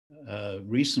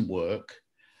recent work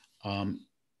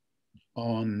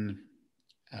on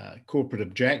corporate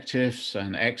objectives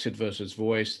and exit versus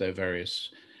voice. There are various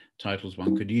titles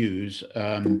one could use.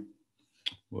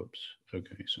 Whoops,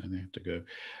 okay, so I have to go.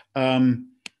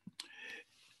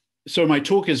 So my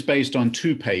talk is based on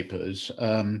two papers.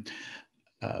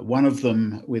 One of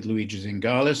them with Luigi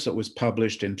Zingales that was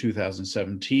published in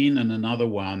 2017, and another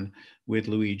one with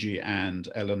Luigi and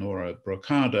Eleonora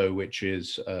Broccardo, which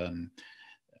is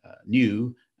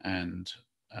new and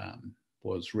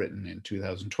was written in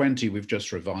 2020. We've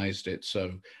just revised it,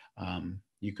 so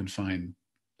you can find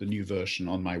the new version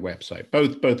on my website.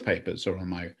 Both papers are on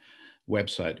my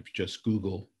website. If you just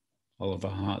Google Oliver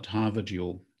Hart, Harvard,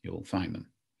 you'll find them.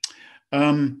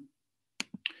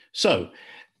 So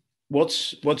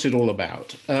what's it all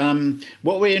about?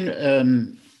 What we're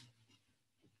in,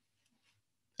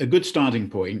 a good starting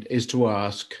point is to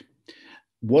ask,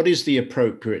 what is the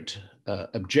appropriate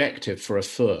objective for a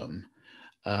firm,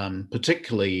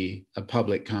 particularly a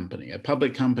public company? A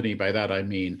public company, by that I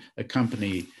mean a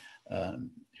company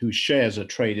whose shares are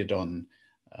traded on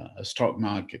a stock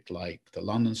market like the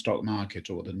London stock market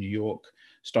or the New York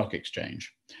Stock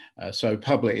Exchange. So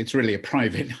public, it's really a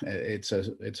private, it's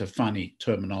a funny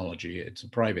terminology. It's a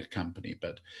private company,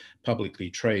 but publicly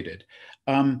traded.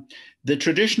 The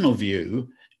traditional view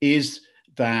is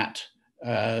that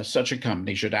such a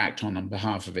company should act on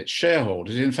behalf of its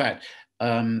shareholders. In fact,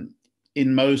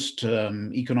 in most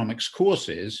economics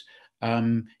courses,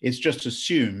 it's just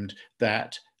assumed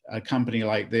that a company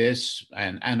like this,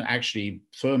 and actually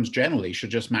firms generally, should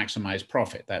just maximize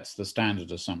profit. That's the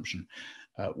standard assumption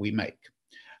we make.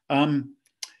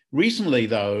 Recently,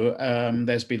 though,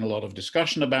 there's been a lot of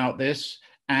discussion about this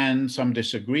and some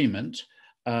disagreement,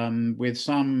 with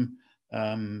some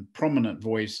prominent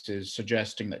voices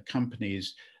suggesting that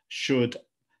companies should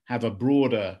have a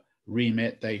broader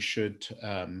remit. They should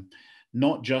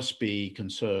not just be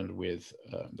concerned with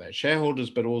their shareholders,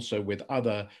 but also with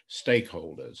other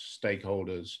stakeholders.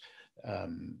 Stakeholders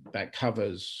that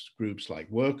covers groups like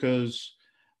workers,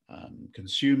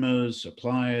 consumers,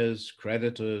 suppliers,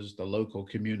 creditors, the local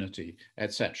community,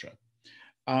 etc.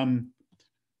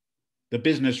 The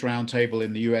Business Roundtable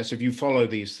in the US, if you follow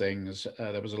these things,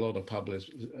 there was a lot of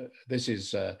publicity. This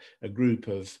is a group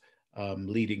of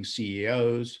leading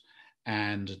CEOs,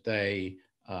 and they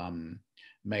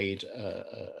made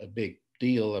a big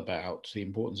deal about the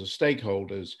importance of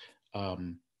stakeholders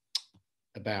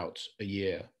about a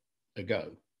year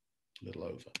ago, a little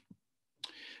over.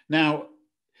 Now,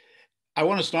 I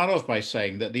want to start off by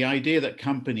saying that the idea that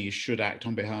companies should act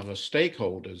on behalf of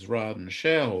stakeholders rather than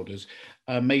shareholders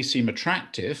may seem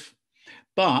attractive,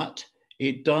 but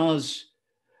it does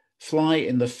fly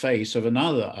in the face of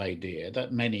another idea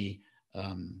that many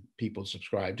people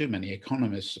subscribe to, many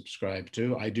economists subscribe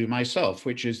to. I do myself,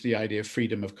 which is the idea of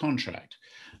freedom of contract.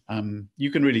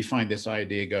 You can really find this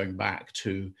idea going back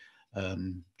to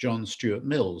John Stuart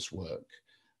Mill's work.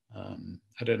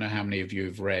 I don't know how many of you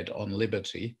have read On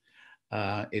Liberty.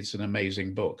 It's an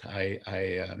amazing book. I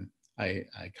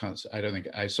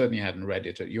certainly hadn't read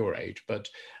it at your age, but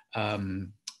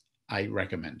I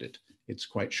recommend it. It's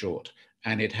quite short,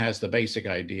 and it has the basic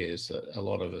ideas that a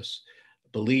lot of us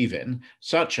believe in,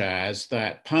 such as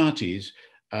that parties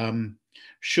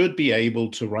should be able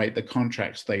to write the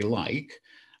contracts they like,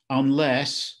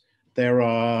 unless there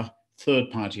are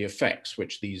third-party effects,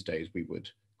 which these days we would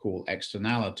call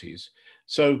externalities.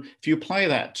 So if you apply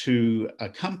that to a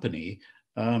company,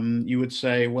 you would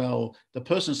say, well, the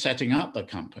person setting up the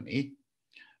company,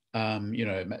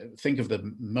 think of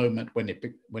the moment when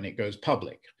it goes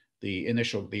public, the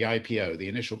IPO, the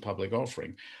initial public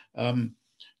offering.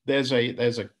 There's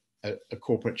a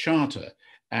corporate charter,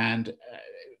 and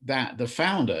that the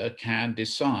founder can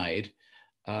decide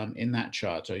in that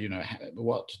charter,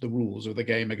 what the rules of the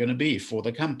game are going to be for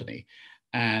the company.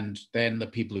 And then the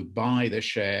people who buy the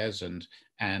shares and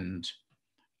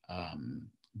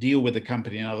deal with the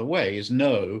company in other ways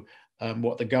know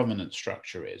what the governance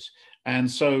structure is.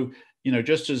 And so,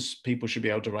 just as people should be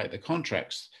able to write the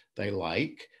contracts they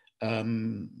like,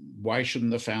 why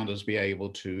shouldn't the founders be able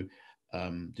to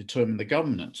determine the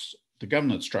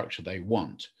governance structure they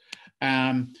want?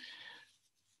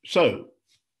 So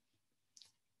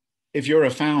if you're a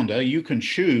founder, you can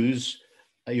choose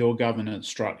your governance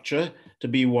structure to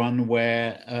be one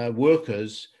where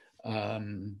workers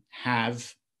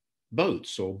have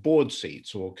votes or board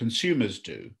seats, or consumers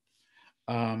do,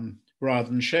 rather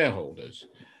than shareholders.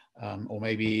 Or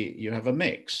maybe you have a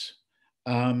mix.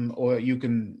 Or you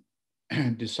can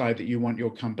decide that you want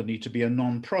your company to be a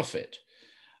non-profit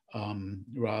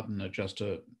rather than just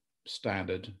a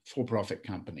standard for-profit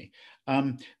company.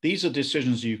 These are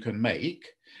decisions you can make.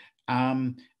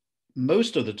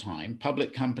 Most of the time,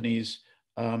 public companies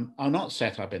are not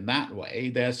set up in that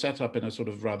way. They're set up in a sort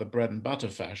of rather bread and butter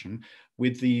fashion,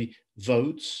 with the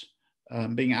votes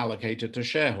being allocated to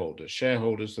shareholders.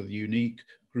 Shareholders are the unique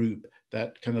group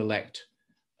that can elect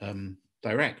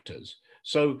directors.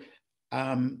 So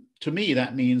to me,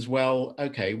 that means, well,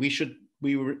 okay, we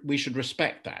should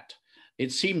respect that.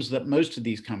 It seems that most of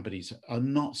these companies are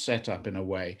not set up in a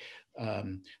way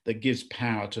that gives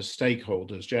power to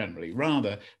stakeholders generally.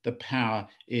 Rather, the power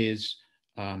is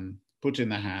put in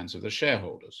the hands of the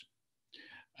shareholders.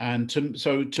 And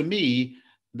so to me,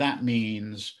 that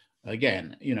means,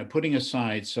 again, putting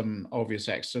aside some obvious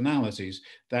externalities,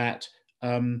 that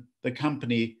the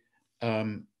company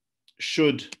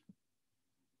should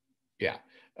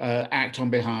act on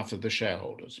behalf of the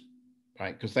shareholders,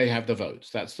 right? Because they have the votes.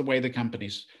 That's the way the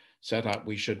company's set up.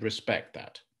 We should respect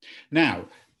that. Now,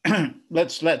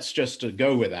 let's just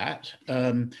go with that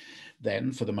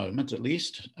then, for the moment at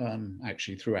least,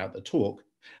 actually throughout the talk.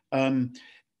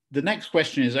 The next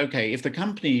question is, okay, if the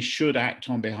company should act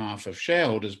on behalf of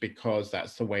shareholders because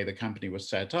that's the way the company was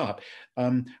set up,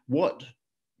 what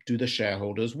do the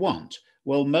shareholders want?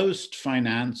 Well, most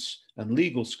finance and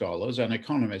legal scholars, and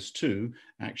economists too,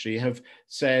 actually have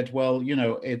said, well,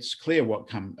 it's clear what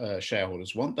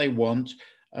shareholders want. They want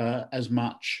as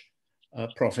much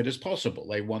profit as possible.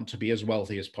 They want to be as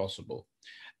wealthy as possible.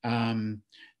 And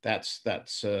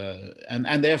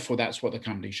therefore that's what the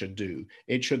company should do.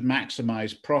 It should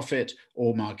maximize profit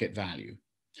or market value.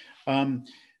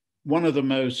 One of the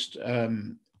most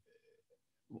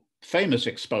famous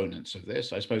exponents of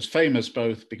this, I suppose famous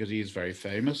both because he is very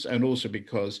famous and also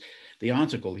because the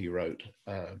article he wrote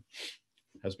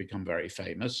has become very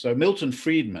famous. So Milton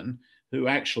Friedman, who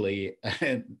actually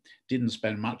didn't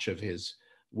spend much of his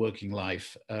working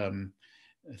life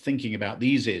thinking about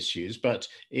these issues, but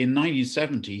in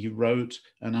 1970 he wrote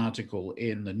an article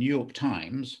in the New York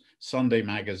Times Sunday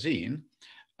magazine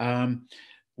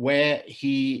where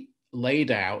he laid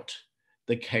out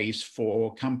the case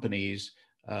for companies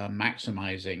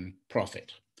maximizing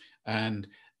profit. And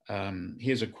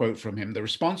here's a quote from him: "The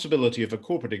responsibility of a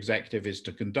corporate executive is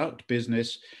to conduct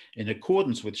business in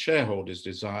accordance with shareholders'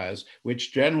 desires,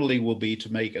 which generally will be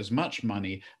to make as much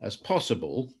money as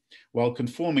possible while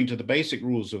conforming to the basic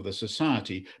rules of the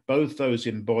society, both those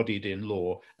embodied in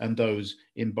law and those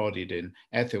embodied in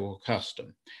ethical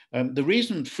custom." The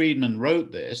reason Friedman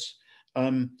wrote this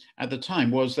at the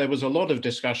time was there was a lot of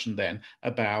discussion then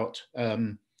about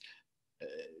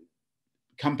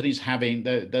companies having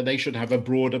that they should have a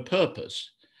broader purpose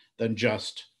than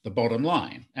just the bottom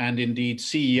line. And indeed,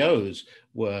 CEOs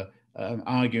were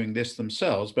arguing this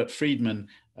themselves, but Friedman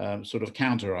sort of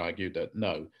counter-argued that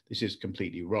no, this is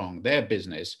completely wrong. Their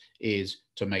business is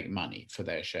to make money for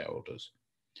their shareholders.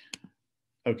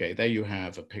 Okay, there you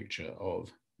have a picture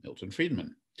of Milton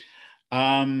Friedman.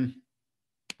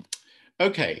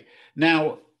 Okay,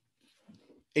 now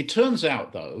it turns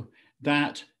out though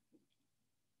that,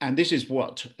 and this is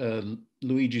what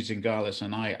Luigi Zingales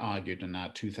and I argued in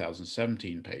our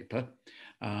 2017 paper.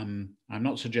 I'm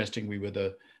not suggesting we were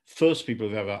the first people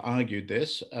who've ever argued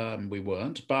this. We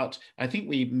weren't, but I think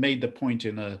we made the point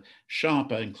in a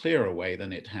sharper and clearer way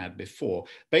than it had before.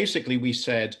 Basically, we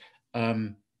said,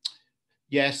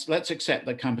 yes, let's accept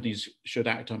that companies should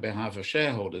act on behalf of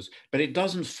shareholders, but it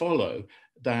doesn't follow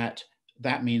that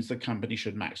that means the company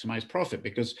should maximize profit,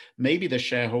 because maybe the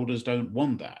shareholders don't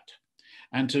want that.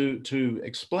 And to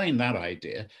explain that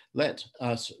idea, let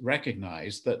us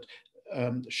recognize that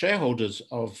shareholders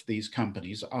of these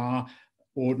companies are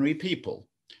ordinary people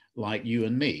like you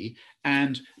and me,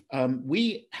 and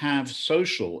we have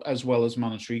social as well as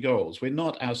monetary goals. We're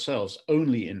not ourselves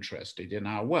only interested in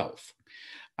our wealth.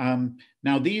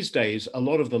 Now, these days, a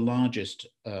lot of the largest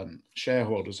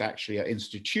shareholders actually are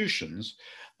institutions,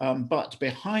 but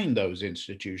behind those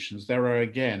institutions, there are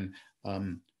again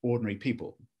ordinary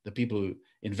people. The people who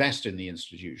invest in the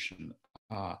institution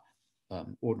are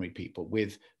ordinary people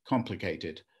with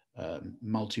complicated,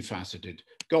 multifaceted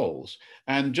goals.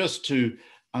 And just to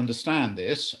understand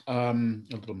this a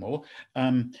little more,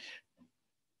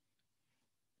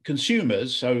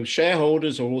 consumers, so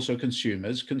shareholders are also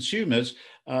consumers. Consumers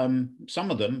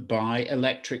some of them buy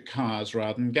electric cars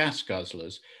rather than gas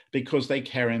guzzlers because they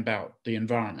care about the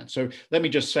environment. So let me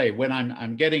just say, when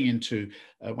I'm getting into,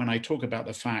 when I talk about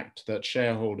the fact that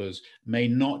shareholders may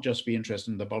not just be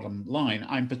interested in the bottom line,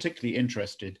 I'm particularly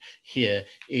interested here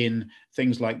in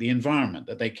things like the environment,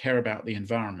 that they care about the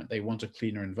environment. They want a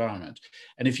cleaner environment.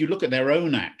 And if you look at their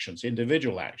own actions,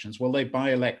 individual actions, well, they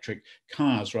buy electric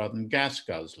cars rather than gas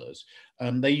guzzlers.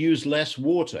 They use less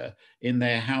water in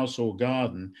their house or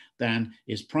garden than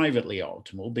is privately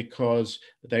optimal because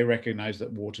they recognize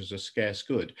that water is a scarce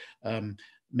good.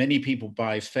 Many people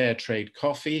buy fair trade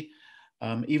coffee,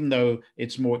 even though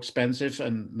it's more expensive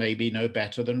and maybe no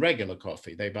better than regular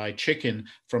coffee. They buy chicken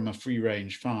from a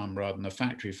free-range farm rather than a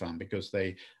factory farm because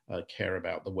they care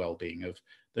about the well-being of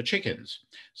the chickens.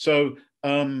 So,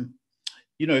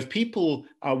 you know, if people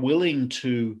are willing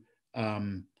to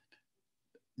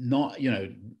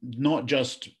not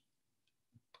just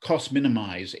cost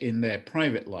minimize in their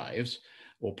private lives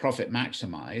or profit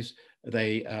maximize,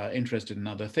 they are interested in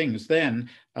other things, then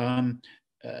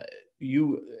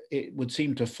it would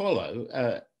seem to follow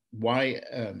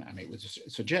it would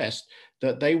suggest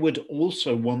that they would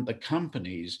also want the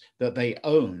companies that they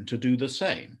own to do the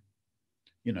same.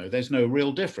 You know, there's no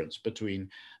real difference between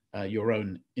your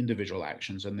own individual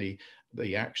actions and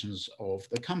the actions of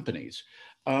the companies.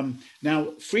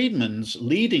 Now, Friedman's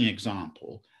leading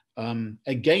example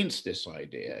against this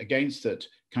idea, against that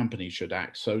companies should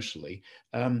act socially,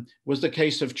 was the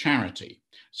case of charity.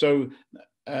 So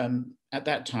at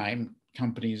that time,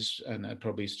 companies, and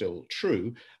probably still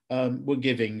true, were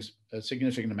giving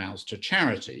significant amounts to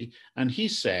charity. And he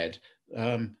said,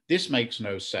 this makes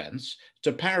no sense.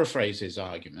 To paraphrase his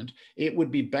argument, it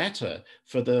would be better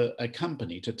for a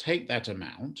company to take that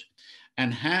amount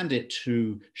and hand it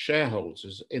to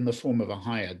shareholders in the form of a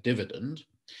higher dividend.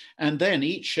 And then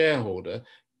each shareholder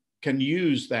can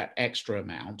use that extra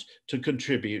amount to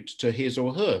contribute to his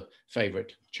or her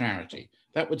favorite charity.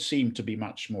 That would seem to be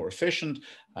much more efficient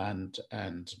and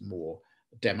more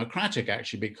democratic,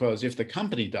 actually, because if the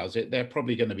company does it, they're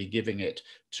probably going to be giving it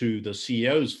to the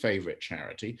CEO's favorite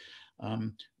charity.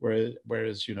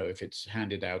 Whereas, you know, if it's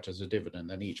handed out as a dividend,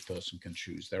 then each person can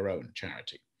choose their own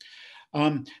charity.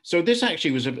 So this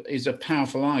actually is a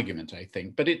powerful argument, I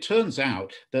think, but it turns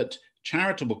out that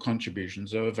charitable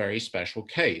contributions are a very special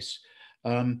case.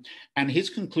 And his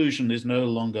conclusion is no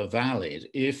longer valid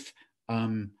if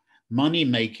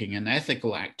money-making and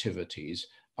ethical activities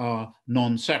are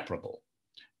non-separable.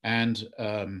 And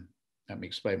let me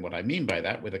explain what I mean by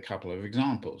that with a couple of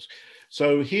examples.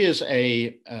 So here's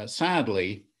a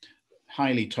sadly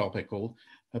highly topical,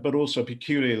 but also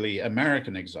peculiarly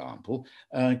American example.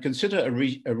 Consider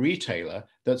a retailer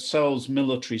that sells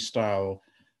military-style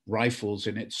rifles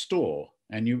in its store.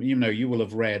 And you will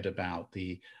have read about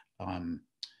the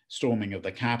storming of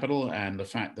the Capitol and the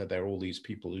fact that there are all these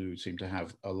people who seem to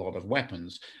have a lot of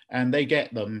weapons, and they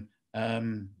get them,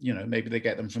 maybe they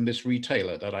get them from this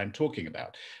retailer that I'm talking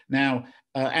about. Now,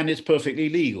 and it's perfectly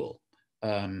legal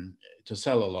to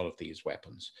sell a lot of these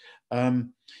weapons.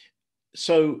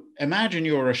 So imagine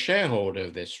you're a shareholder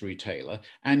of this retailer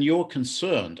and you're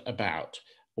concerned about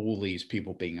all these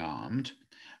people being armed.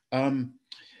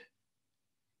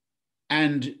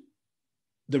 And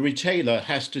the retailer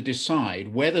has to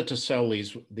decide whether to sell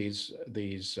these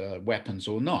weapons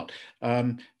or not.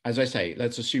 As I say,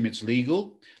 let's assume it's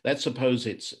legal. Let's suppose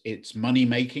it's money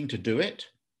making to do it.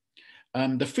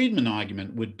 The Friedman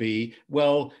argument would be,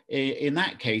 well, in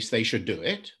that case, they should do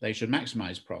it. They should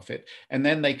maximize profit, and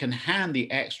then they can hand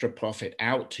the extra profit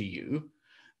out to you,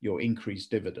 your increased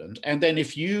dividend. And then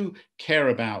if you care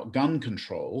about gun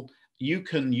control, you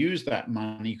can use that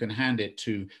money, you can hand it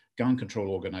to gun control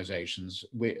organizations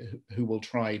who will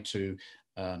try to,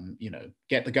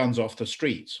 get the guns off the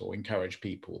streets or encourage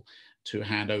people to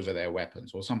hand over their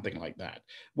weapons or something like that.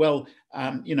 Well,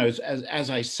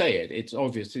 as I say it, it's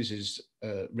obvious this is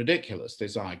ridiculous,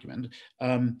 this argument.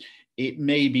 It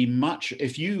may be much,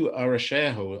 if you are a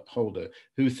shareholder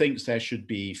who thinks there should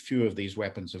be fewer of these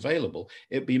weapons available,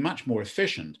 it'd be much more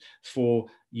efficient for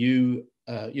you,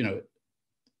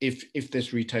 if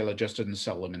this retailer just didn't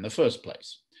sell them in the first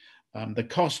place. The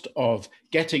cost of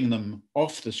getting them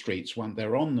off the streets once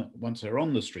they're on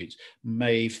the streets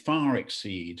may far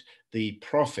exceed the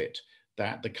profit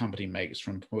that the company makes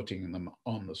from putting them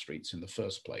on the streets in the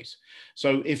first place.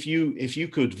 So if you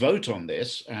could vote on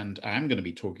this, and I'm going to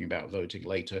be talking about voting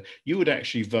later, you would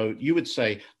actually vote, you would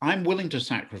say, I'm willing to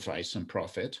sacrifice some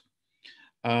profit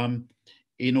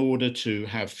in order to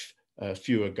have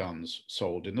fewer guns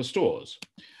sold in the stores.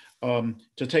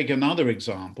 To take another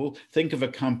example, think of a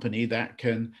company that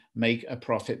can make a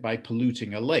profit by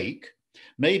polluting a lake.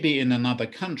 Maybe in another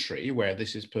country where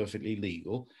this is perfectly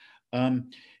legal,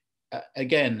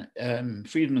 again,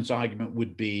 Friedman's argument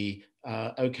would be,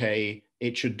 okay,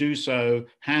 it should do so,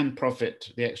 hand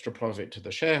profit, the extra profit to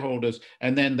the shareholders,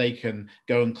 and then they can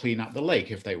go and clean up the lake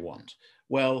if they want.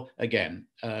 Well, again,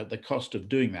 the cost of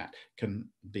doing that can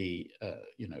be,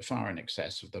 far in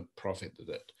excess of the profit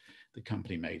that the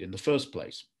company made in the first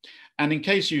place. And in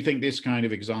case you think this kind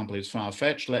of example is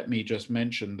far-fetched, let me just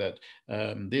mention that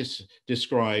this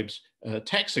describes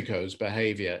Texaco's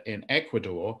behavior in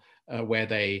Ecuador, where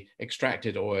they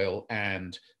extracted oil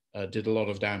and did a lot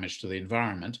of damage to the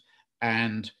environment.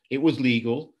 And it was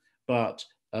legal, but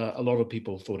a lot of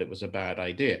people thought it was a bad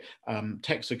idea.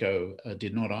 Texaco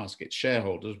did not ask its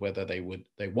shareholders whether they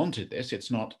wanted this.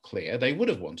 It's not clear. They would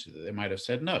have wanted it. They might have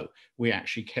said, no, we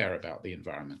actually care about the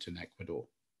environment in Ecuador.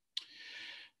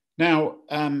 Now,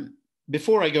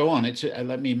 before I go on,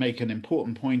 let me make an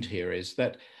important point here, is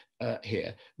that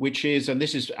which is, and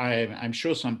this is, I'm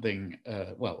sure something,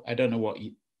 well, I don't know what,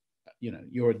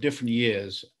 you're at different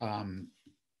years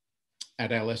at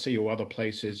LSE or other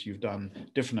places, you've done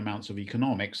different amounts of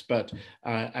economics, but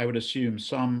I would assume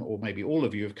some, or maybe all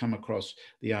of you, have come across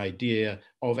the idea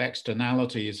of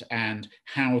externalities and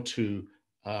how to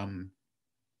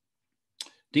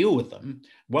deal with them.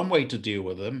 One way to deal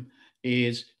with them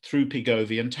is through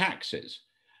Pigovian taxes.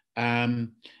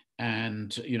 And,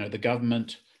 the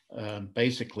government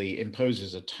basically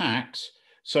imposes a tax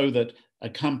so that a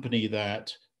company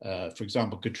that, for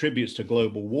example, contributes to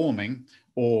global warming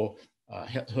or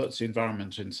hurts the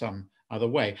environment in some other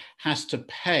way, has to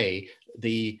pay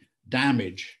the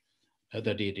damage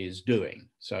that it is doing.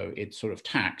 So it's sort of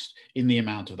taxed in the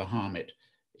amount of the harm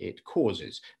it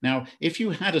causes. Now, if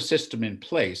you had a system in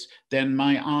place, then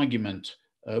my argument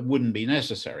wouldn't be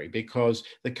necessary, because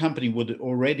the company would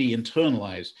already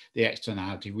internalize the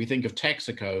externality. We think of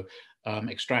Texaco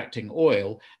extracting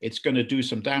oil, it's going to do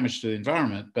some damage to the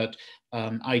environment, but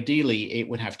ideally it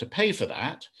would have to pay for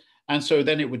that. And so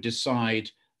then it would decide,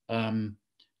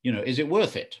 is it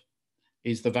worth it?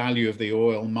 Is the value of the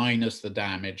oil minus the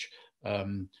damage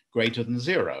greater than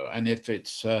zero? And if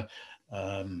it's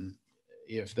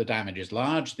if the damage is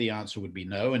large, the answer would be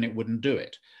no, and it wouldn't do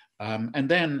it. And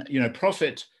then,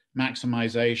 profit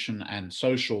maximization and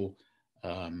social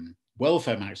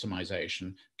welfare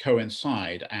maximization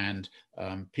coincide, and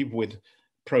people with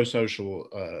pro-social,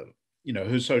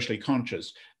 who's socially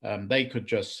conscious, they could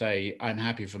just say, I'm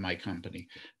happy for my company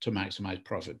to maximize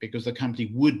profit, because the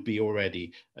company would be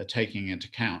already taking into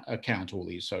account all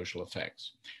these social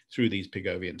effects through these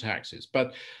Pigovian taxes.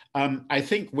 But I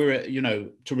think we're,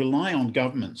 to rely on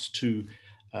governments to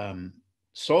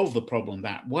solve the problem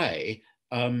that way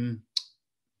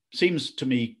seems to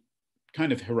me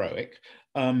kind of heroic.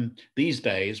 These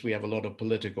days, we have a lot of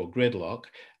political gridlock,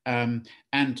 and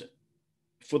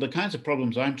for the kinds of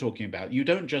problems I'm talking about, you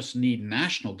don't just need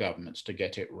national governments to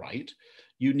get it right.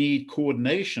 You need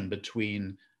coordination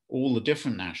between all the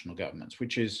different national governments,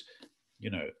 which is,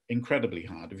 incredibly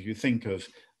hard. If you think of,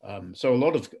 so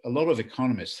a lot of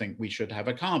economists think we should have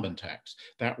a carbon tax.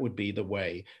 That would be the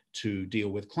way to deal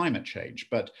with climate change.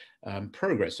 But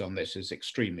progress on this is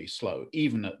extremely slow,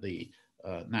 even at the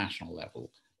national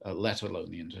level, let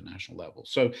alone the international level.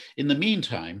 So in the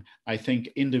meantime, I think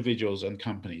individuals and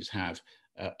companies have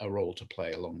a role to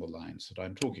play along the lines that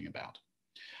I'm talking about.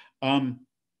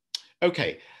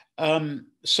 Okay,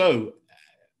 so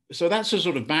that's a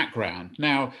sort of background.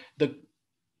 Now,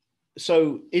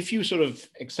 so if you sort of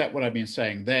accept what I've been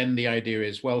saying, then the idea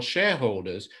is, well,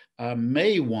 shareholders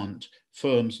may want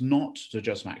firms not to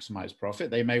just maximize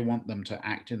profit. They may want them to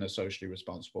act in a socially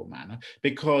responsible manner,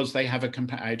 because they have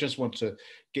I just want to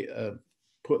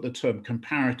put the term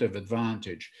comparative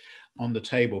advantage on the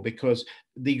table, because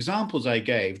the examples I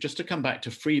gave, just to come back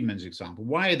to Friedman's example,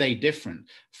 why are they different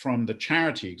from the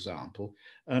charity example?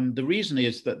 The reason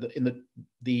is that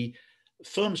the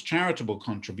firm's charitable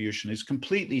contribution is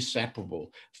completely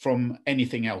separable from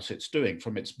anything else it's doing,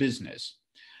 from its business.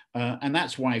 And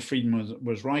that's why Friedman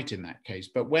was right in that case.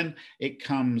 But when it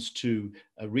comes to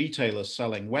a retailer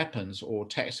selling weapons, or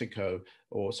Texaco,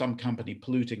 or some company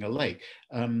polluting a lake,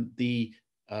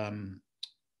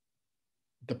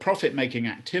 the profit-making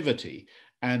activity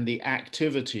and the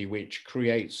activity which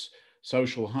creates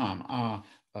social harm are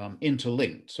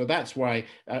interlinked. So that's why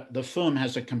the firm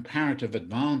has a comparative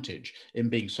advantage in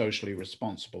being socially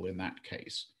responsible in that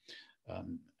case,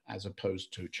 as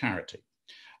opposed to charity.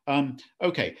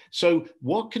 Okay, so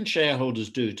what can shareholders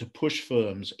do to push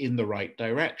firms in the right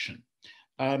direction?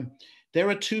 There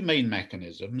are two main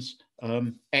mechanisms,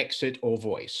 exit or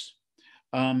voice.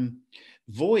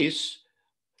 Voice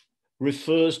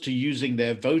refers to using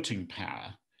their voting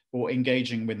power or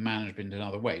engaging with management in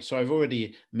other ways. So I've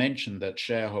already mentioned that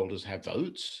shareholders have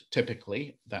votes.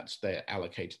 Typically, they're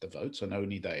allocated the votes, and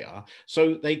only they are.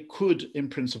 So they could, in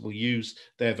principle, use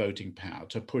their voting power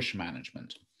to push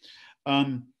management.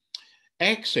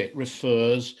 Exit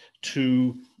refers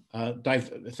to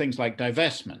things like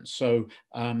divestment. So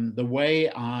the way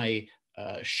I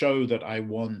show that I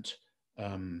want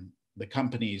the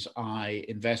companies I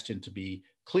invest in to be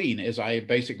clean is I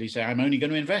basically say I'm only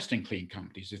going to invest in clean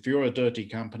companies. If you're a dirty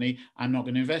company, I'm not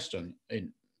going to invest in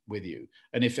with you.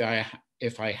 And if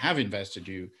I have invested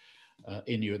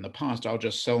in you in the past, I'll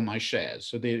just sell my shares.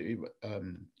 So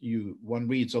one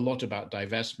reads a lot about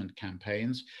divestment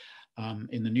campaigns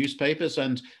in the newspapers.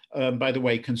 And by the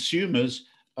way, consumers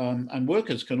and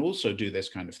workers can also do this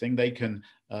kind of thing. They can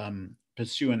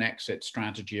pursue an exit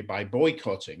strategy by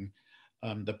boycotting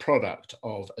the product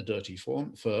of a dirty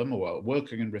firm, or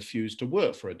working and refuse to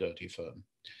work for a dirty firm.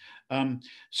 In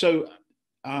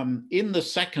the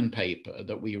second paper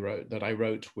that I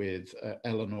wrote with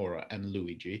Eleonora and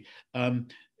Luigi,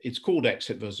 it's called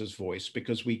Exit versus Voice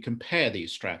because we compare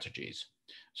these strategies.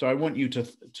 So I want you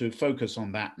to focus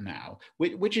on that now.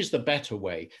 Which is the better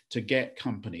way to get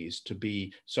companies to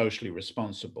be socially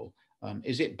responsible?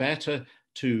 Is it better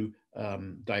to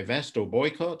divest or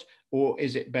boycott, or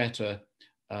is it better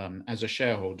as a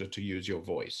shareholder to use your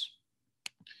voice?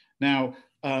 Now,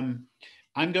 I'm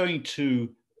going to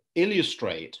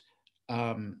illustrate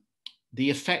the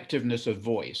effectiveness of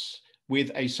voice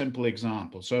with a simple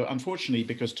example. So unfortunately,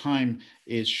 because time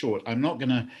is short, I'm not going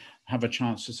to have a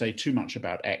chance to say too much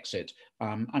about exit.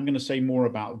 I'm going to say more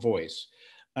about voice.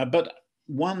 But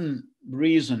one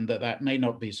reason that may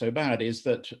not be so bad is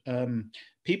that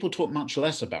people talk much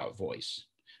less about voice.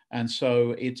 And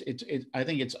so I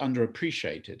think it's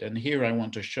underappreciated. And here I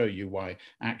want to show you why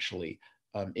actually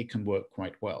it can work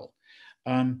quite well.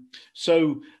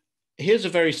 So here's a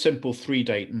very simple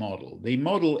 3-date model. The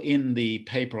model in the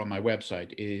paper on my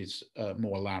website is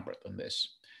more elaborate than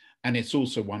this. And it's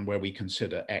also one where we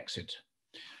consider exit.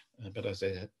 But as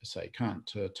I say,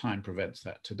 time prevents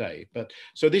that today.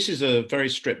 So this is a very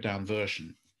stripped down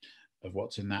version of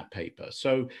what's in that paper.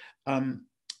 So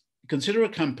consider a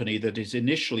company that is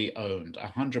initially owned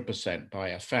 100% by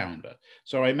a founder.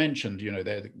 So I mentioned,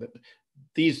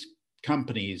 these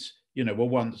companies,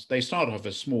 once they start off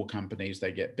as small companies,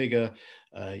 they get bigger,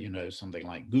 something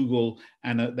like Google,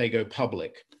 and they go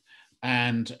public.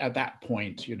 And at that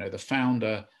point, the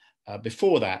founder,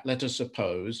 before that, let us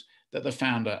suppose that the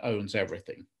founder owns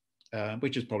everything,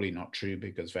 which is probably not true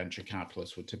because venture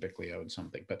capitalists would typically own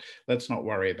something, but let's not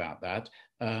worry about that.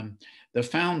 The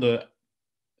founder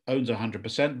owns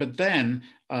 100%, but then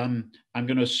I'm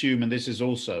going to assume, and this is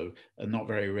also not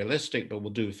very realistic, but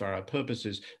we'll do for our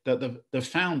purposes, that the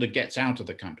founder gets out of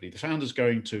the company. The founder is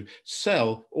going to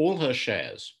sell all her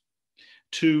shares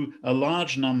to a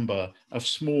large number of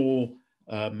small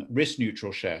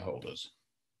risk-neutral shareholders.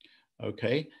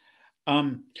 Okay.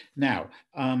 Now,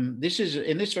 this is,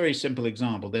 in this very simple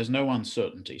example, there's no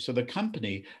uncertainty. So the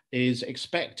company is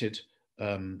expected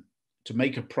to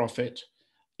make a profit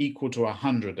equal to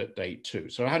 100 at date 2.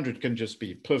 So 100 can just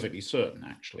be perfectly certain,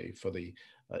 actually, for the,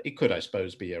 it could, I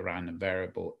suppose, be a random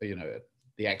variable,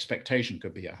 the expectation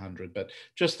could be 100, but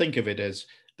just think of it as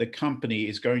the company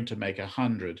is going to make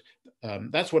 100.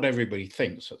 That's what everybody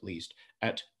thinks, at least,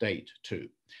 at date 2.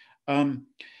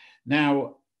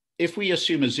 Now, if we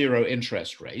assume a 0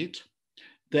 interest rate,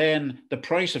 then the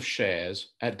price of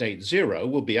shares at date 0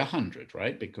 will be 100,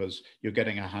 right? Because you're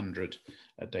getting 100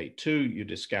 at date 2, you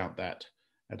discount that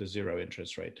at a 0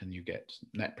 interest rate, and you get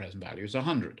net present value is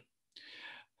 100.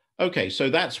 Okay, so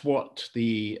that's what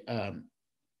the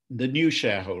new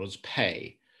shareholders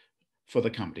pay for the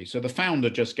company. So the founder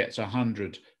just gets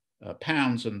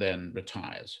 £100 and then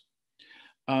retires.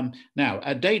 Now,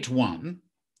 at date 1,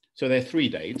 so there are 3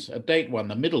 dates. At date 1,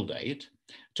 the middle date,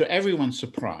 to everyone's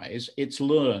surprise, it's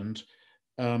learned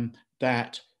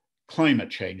that climate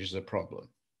change is a problem,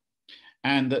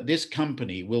 and that this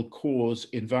company will cause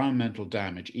environmental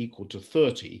damage equal to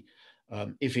 30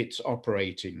 if it's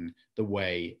operating the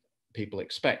way people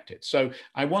expect it. So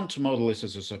I want to model this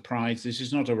as a surprise. This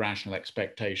is not a rational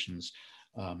expectations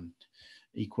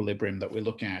equilibrium that we're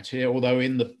looking at here, although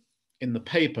in the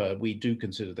paper, we do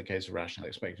consider the case of rational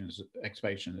expectations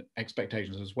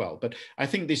as well. But I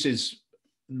think this is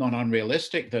not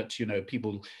unrealistic that,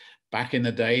 people back in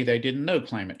the day, they didn't know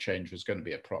climate change was going to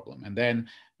be a problem. And then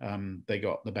they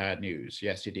got the bad news.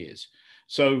 Yes, it is.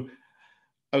 So,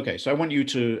 okay, so I want you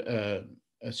to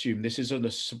assume this is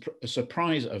a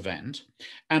surprise event.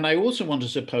 And I also want to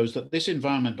suppose that this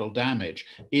environmental damage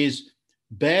is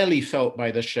barely felt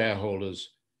by the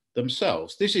shareholders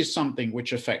themselves. This is something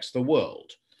which affects the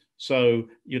world. So,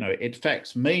 you know, it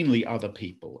affects mainly other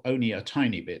people, only a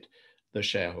tiny bit the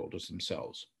shareholders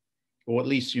themselves. Or at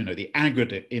least, you know, the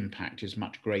aggregate impact is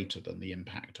much greater than the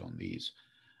impact on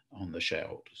the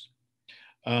shareholders.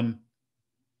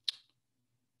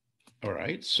 All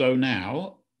right, so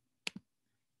now,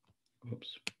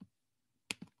 oops.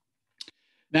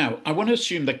 Now, I want to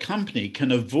assume the company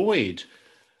can avoid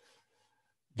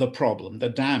the problem, the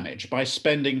damage, by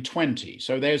spending 20.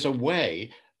 So there's a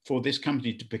way for this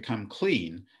company to become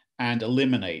clean and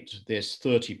eliminate this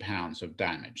 30 pounds of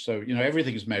damage. So, you know,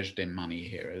 everything is measured in money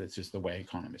here. This is the way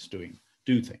economists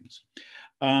do things.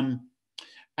 And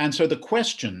so the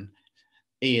question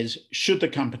is, should the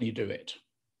company do it?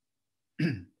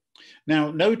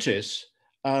 Now, notice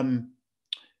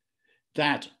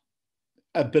that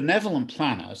a benevolent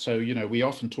planner, so, you know, we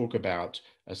often talk about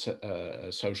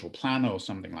a social planner or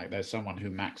something like that, someone who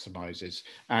maximizes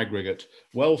aggregate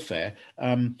welfare.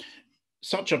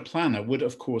 Such a planner would,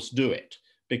 of course, do it,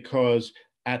 because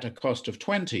at a cost of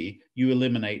 20, you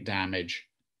eliminate damage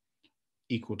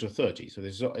equal to 30. So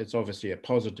it's obviously a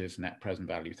positive net present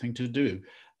value thing to do.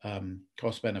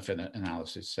 Cost-benefit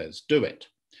analysis says do it.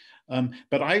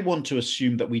 But I want to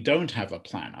assume that we don't have a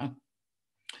planner.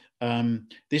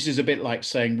 This is a bit like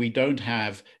saying we don't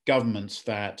have governments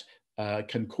that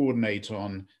can coordinate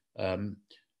on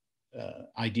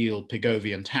ideal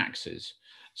Pigovian taxes.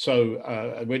 So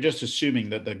we're just assuming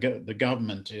that the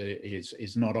government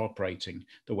is not operating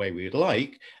the way we'd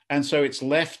like. And so it's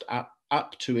left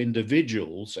up to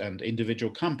individuals and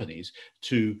individual companies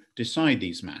to decide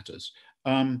these matters.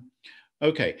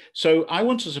 Okay, so I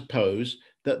want to suppose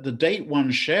that the date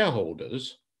one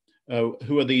shareholders,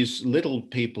 who are these little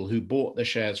people who bought the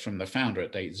shares from the founder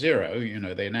at date 0, you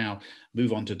know, they now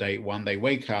move on to date 1, they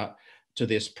wake up to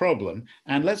this problem,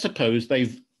 and let's suppose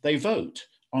they vote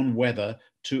on whether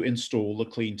to install the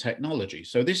clean technology.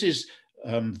 So this is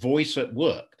voice at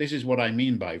work. This is what I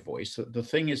mean by voice, that the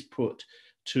thing is put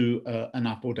to an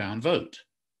up or down vote.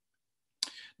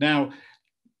 Now,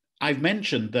 I've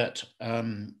mentioned that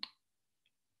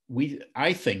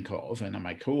I think of, and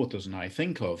my co-authors and I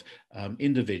think of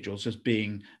individuals as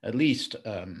being, at least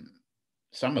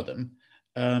some of them,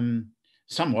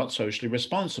 somewhat socially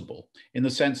responsible, in the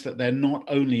sense that they're not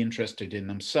only interested in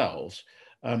themselves.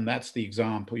 That's the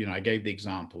example, you know, I gave the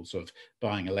examples of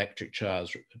buying electric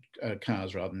cars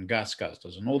rather than gas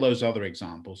guzzlers, and all those other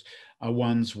examples are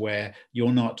ones where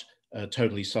you're not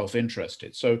totally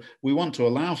self-interested. So we want to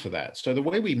allow for that. So the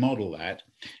way we model that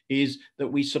is that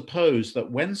we suppose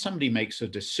that when somebody makes a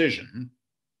decision,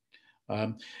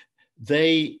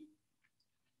 they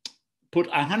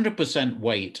put 100%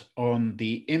 weight on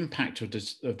the impact of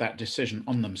that decision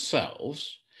on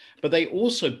themselves, but they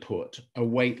also put a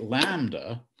weight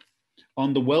lambda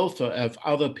on the welfare of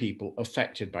other people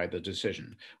affected by the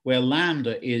decision, where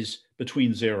lambda is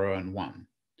between 0 and 1.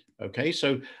 Okay,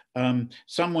 so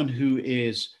someone who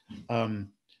is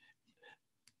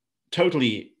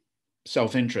totally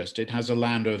self-interested has a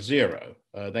lambda of 0.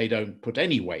 They don't put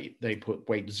any weight. They put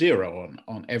weight 0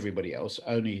 on everybody else.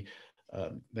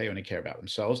 They only care about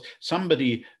themselves.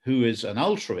 Somebody who is an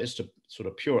altruist, a sort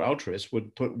of pure altruist,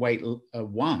 would put weight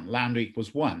 1, lambda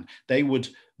equals 1. They would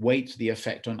weight the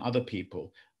effect on other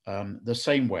people the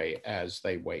same way as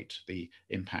they weight the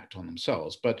impact on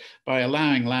themselves. But by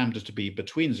allowing lambda to be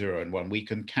between 0 and 1, we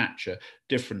can capture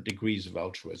different degrees of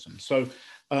altruism. So,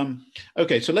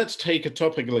 okay, so let's take a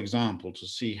topical example to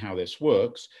see how this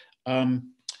works.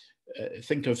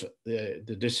 Think of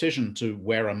the decision to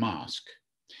wear a mask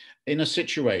in a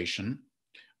situation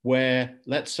where,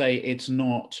 let's say, it's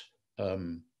not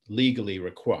legally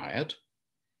required,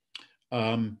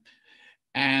 and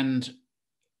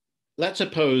let's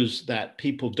suppose that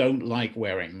people don't like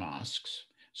wearing masks.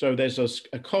 So there's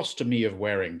a cost to me of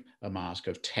wearing a mask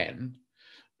of 10,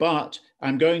 but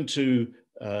I'm going to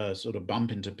sort of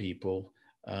bump into people,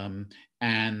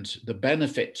 and the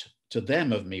benefit to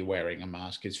them of me wearing a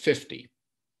mask is 50.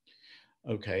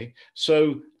 Okay,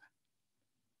 so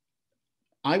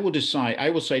I will decide, I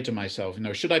will say to myself, you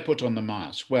know, should I put on the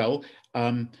mask? Well,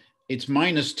 it's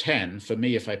minus 10 for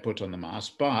me if I put on the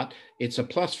mask, but it's a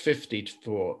plus 50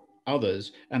 for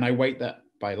others, and I weight that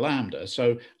by lambda.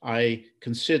 So I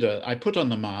put on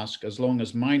the mask as long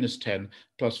as minus 10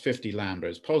 plus 50 lambda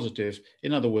is positive.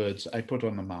 In other words, I put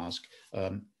on the mask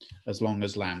as long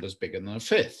as lambda is bigger than a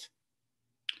fifth.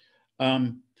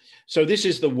 So this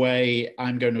is the way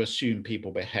I'm going to assume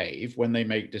people behave when they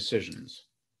make decisions.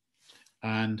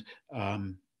 And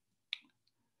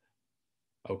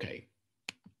okay.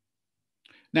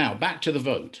 Now back to the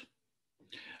vote.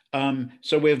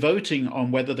 So we're voting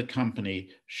on whether the company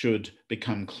should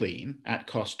become clean at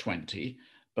cost 20,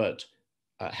 but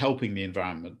helping the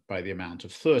environment by the amount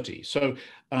of 30. So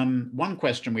one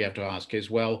question we have to ask is,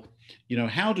 well,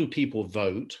 how do people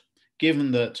vote,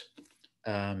 given that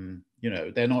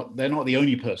they're not the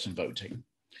only person voting?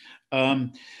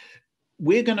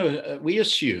 We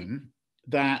assume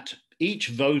that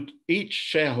each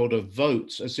shareholder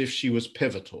votes as if she was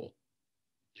pivotal.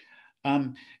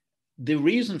 The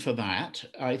reason for that,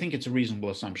 I think it's a reasonable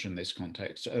assumption in this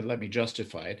context. Let me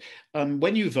justify it.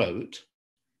 When you vote,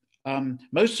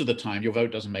 most of the time your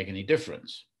vote doesn't make any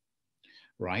difference,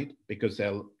 right? Because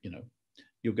you're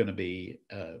not going to be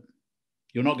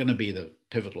the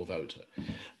pivotal voter.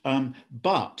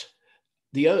 But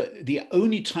the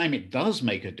only time it does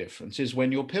make a difference is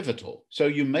when you're pivotal. So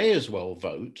you may as well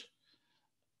vote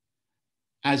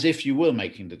as if you were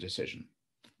making the decision,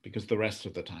 because the rest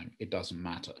of the time it doesn't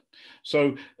matter.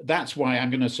 So that's why I'm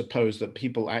going to suppose that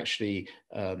people actually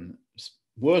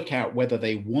work out whether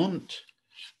they want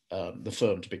the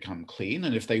firm to become clean.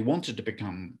 And if they want it to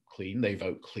become clean, they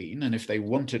vote clean. And if they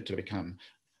want it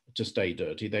to stay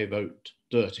dirty, they vote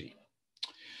dirty.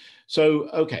 So,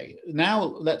 okay, now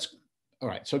all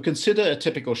right, so consider a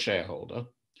typical shareholder.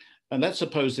 And let's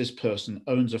suppose this person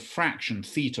owns a fraction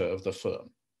theta of the firm.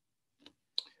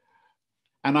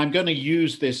 And I'm going to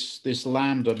use this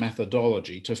lambda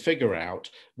methodology to figure out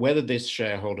whether this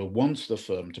shareholder wants the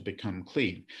firm to become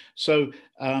clean. So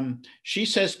she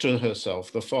says to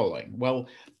herself the following: well,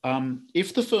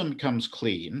 if the firm becomes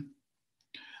clean,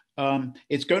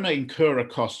 it's going to incur a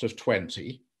cost of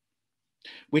 20,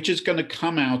 which is going to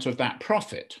come out of that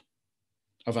profit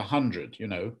of 100,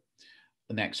 the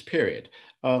next period.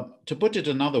 To put it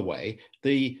another way,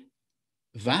 the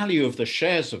value of the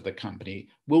shares of the company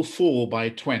will fall by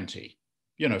 20,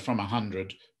 from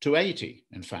 100 to 80,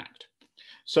 in fact.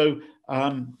 So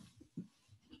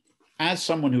as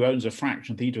someone who owns a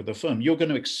fraction theta of the firm, you're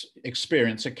going to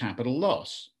experience a capital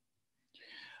loss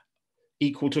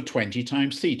equal to 20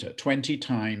 times theta, 20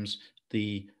 times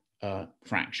the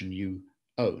fraction you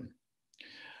own.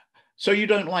 So you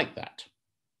don't like that.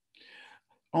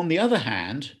 On the other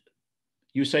hand,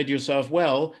 you say to yourself,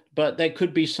 well, but there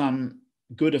could be some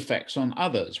good effects on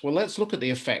others. Well, let's look at the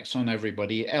effects on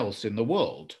everybody else in the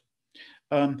world.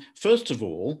 First of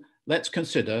all, let's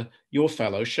consider your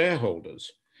fellow shareholders.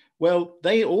 Well,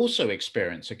 they also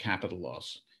experience a capital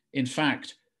loss. In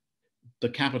fact, the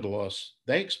capital loss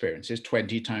they experience is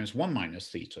 20 times 1 minus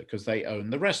theta, because they own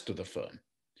the rest of the firm.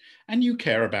 And you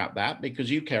care about that because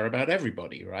you care about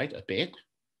everybody, right? A bit.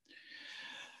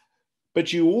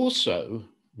 But you also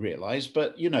realize,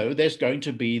 there's going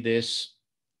to be this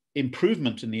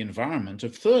improvement in the environment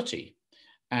of 30.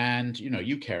 And,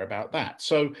 you care about that.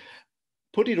 So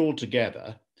put it all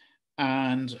together,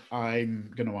 and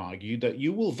I'm going to argue that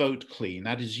you will vote clean.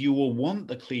 That is, you will want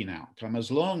the clean outcome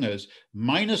as long as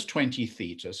minus 20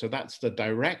 theta, so that's the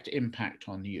direct impact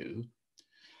on you,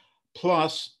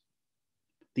 plus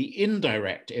the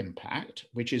indirect impact,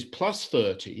 which is plus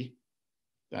 30,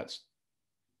 that's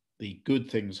the good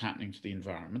things happening to the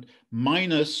environment,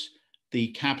 minus the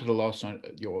capital loss on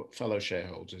your fellow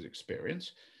shareholders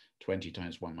experience, 20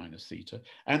 times 1 minus theta.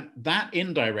 And that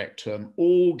indirect term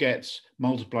all gets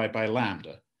multiplied by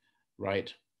lambda,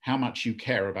 right? How much you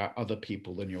care about other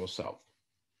people than yourself.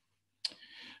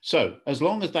 So as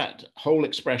long as that whole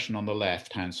expression on the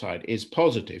left-hand side is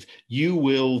positive, you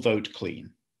will vote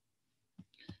clean.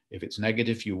 If it's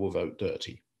negative, you will vote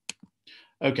dirty.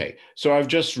 Okay, so I've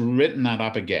just written that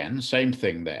up again, same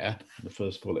thing there, the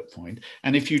first bullet point.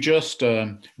 And if you just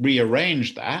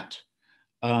rearrange that,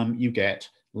 you get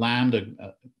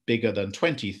lambda bigger than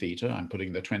 20 theta. I'm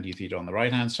putting the 20 theta on the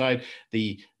right-hand side.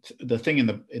 The thing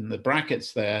in the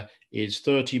brackets there is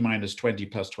 30 minus 20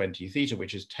 plus 20 theta,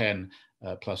 which is 10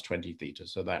 plus 20 theta.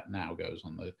 So that now goes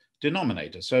on the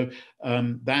denominator. So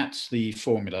that's the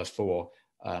formula for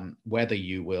whether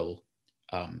you will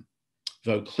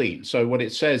vote clean. So what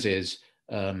it says is,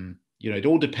 it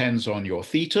all depends on your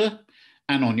theta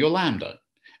and on your lambda.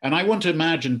 And I want to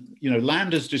imagine,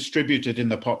 lambda's distributed in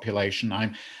the population.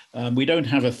 We don't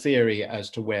have a theory as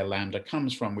to where lambda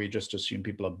comes from. We just assume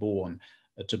people are born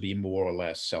to be more or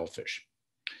less selfish.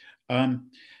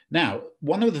 Now,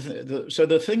 so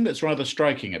the thing that's rather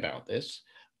striking about this,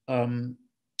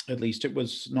 at least it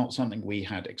was not something we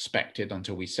had expected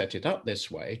until we set it up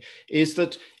this way, is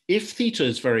that if theta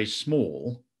is very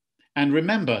small, and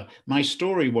remember, my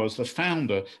story was the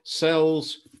founder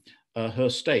sells her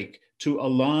stake to a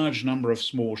large number of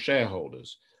small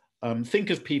shareholders. Think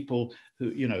of people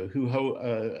who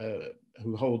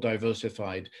who hold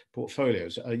diversified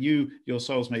portfolios. You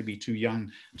yourselves may be too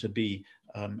young to be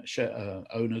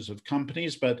owners of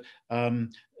companies, but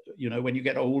you know, when you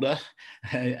get older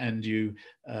and you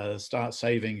start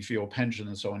saving for your pension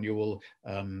and so on,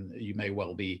 you may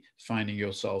well be finding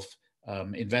yourself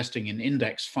investing in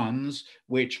index funds,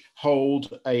 which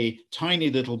hold a tiny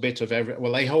little bit of every,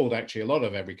 well, they hold actually a lot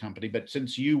of every company, but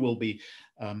since you will be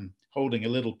holding a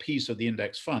little piece of the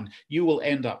index fund, you will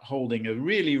end up holding a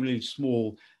really, really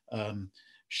small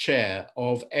share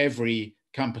of every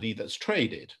company that's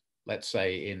traded, let's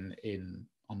say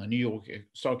on the New York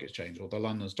Stock Exchange or the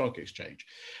London Stock Exchange.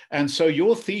 And so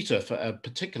your theta for a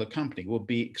particular company will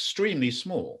be extremely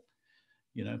small,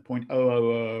 you know,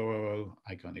 0.00000,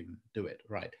 I can't even do it,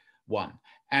 right, 1.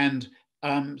 And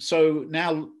so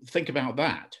now think about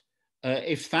that.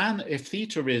 If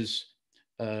theta is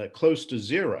close to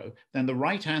 0, then the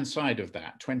right-hand side of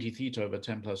that, 20 theta over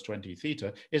 10 plus 20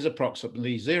 theta, is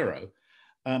approximately 0.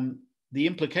 The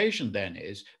implication then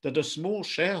is that a small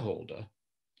shareholder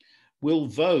will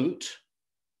vote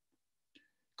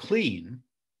clean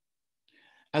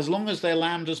as long as their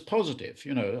lambda's positive,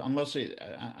 you know, unless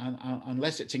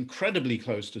it's incredibly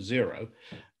close to 0,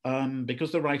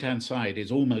 because the right-hand side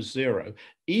is almost 0.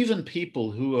 Even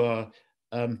people who are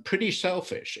pretty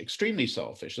selfish, extremely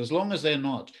selfish, as long as they're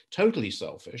not totally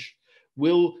selfish,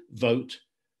 will vote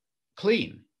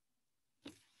clean,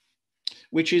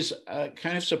 which is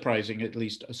kind of surprising, at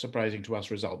least a surprising to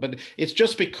us result. But it's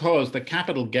just because the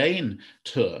capital gain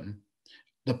term,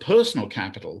 the personal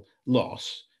capital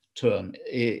loss term,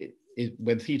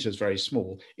 when theta is very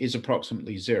small, is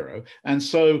approximately 0. And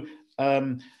so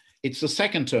it's the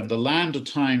second term, the lambda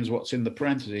times what's in the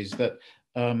parentheses, that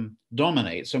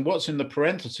dominates. And what's in the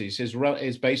parentheses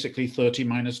is basically 30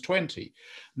 minus 20.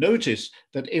 Notice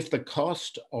that if the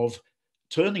cost of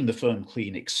turning the firm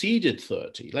clean exceeded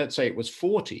 30, let's say it was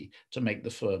 40 to make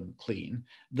the firm clean,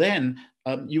 then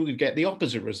you would get the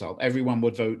opposite result. Everyone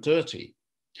would vote dirty.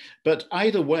 But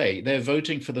either way, they're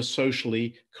voting for the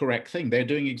socially correct thing. They're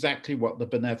doing exactly what the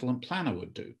benevolent planner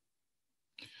would do.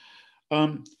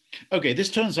 Okay,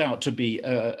 this turns out to be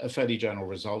a fairly general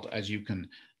result, as you can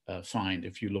find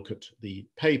if you look at the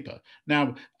paper.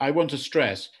 Now, I want to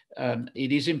stress,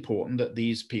 it is important that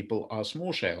these people are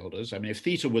small shareholders. I mean, if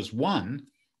theta was 1,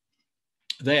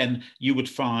 then you would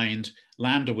find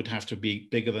lambda would have to be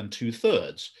bigger than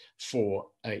 2/3 for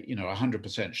a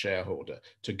 100% shareholder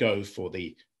to go for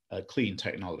the clean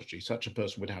technology. Such a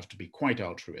person would have to be quite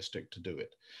altruistic to do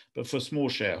it. But for small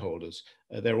shareholders,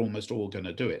 they're almost all going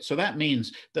to do it. So that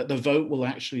means that the vote will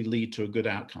actually lead to a good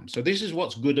outcome. So this is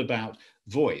what's good about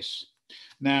voice.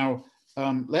 Now,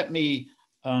 let me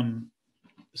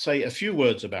say a few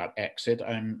words about exit.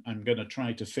 I'm going to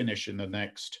try to finish in the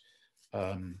next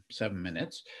 7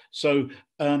 minutes. So,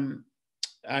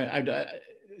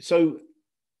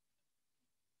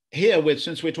 here,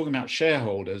 since we're talking about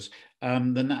shareholders,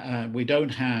 then we don't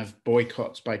have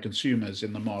boycotts by consumers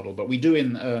in the model, but we do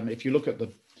in, if you look at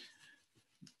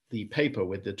the paper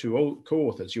with the two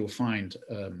co-authors, you'll find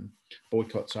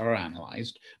boycotts are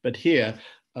analyzed. But here,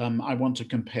 I want to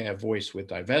compare voice with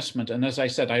divestment. And as I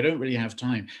said, I don't really have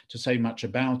time to say much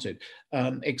about it,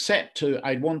 except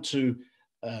I want to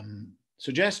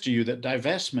suggest to you that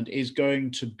divestment is going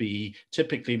to be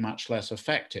typically much less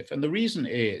effective. And the reason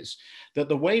is that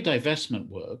the way divestment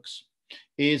works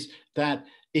is that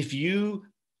if you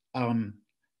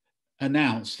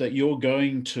announce that you're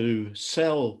going to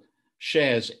sell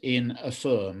shares in a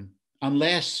firm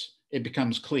unless it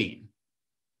becomes clean,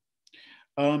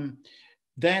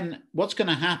 then what's going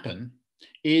to happen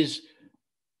is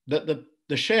that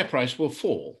the share price will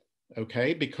fall.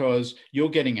 Okay, because you're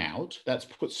getting out, that's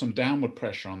put some downward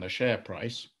pressure on the share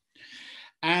price.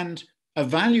 And a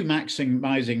value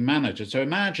maximizing manager, so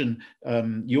imagine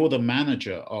you're the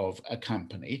manager of a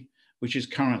company which is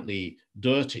currently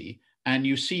dirty, and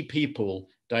you see people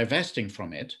divesting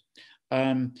from it,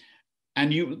 and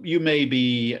you may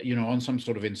be, on some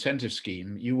sort of incentive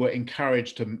scheme, you were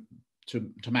encouraged to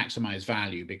maximize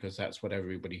value because that's what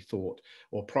everybody thought,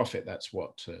 or profit, that's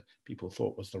what people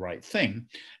thought was the right thing.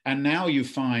 And now you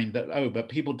find that, oh, but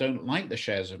people don't like the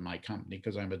shares of my company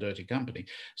because I'm a dirty company.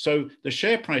 So the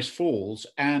share price falls,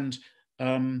 and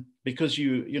because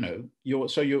you're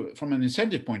from an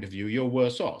incentive point of view, you're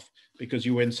worse off because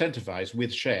you were incentivized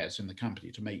with shares in the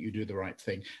company to make you do the right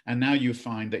thing. And now you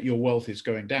find that your wealth is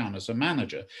going down as a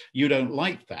manager. You don't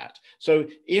like that. So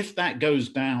if that goes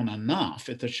down enough,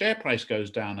 if the share price goes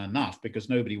down enough because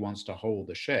nobody wants to hold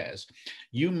the shares,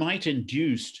 you might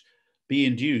be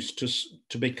induced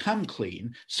to become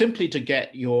clean simply to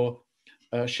get your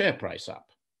share price up.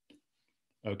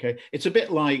 Okay, it's a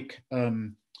bit like,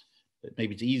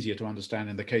 maybe it's easier to understand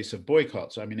in the case of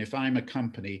boycotts. I mean, if I'm a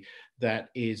company that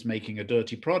is making a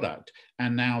dirty product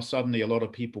and now suddenly a lot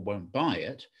of people won't buy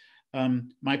it,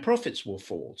 my profits will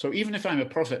fall. So even if I'm a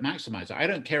profit maximizer, I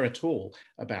don't care at all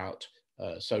about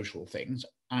social things.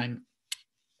 I'm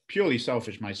purely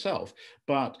selfish myself,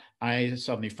 but I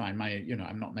suddenly find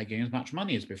I'm not making as much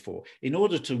money as before. In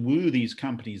order to woo these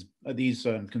companies, these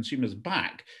consumers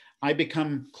back, I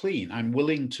become clean. I'm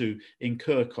willing to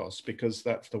incur costs because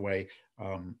that's the way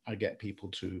I get people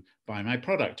to buy my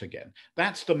product again.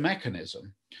 That's the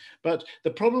mechanism. But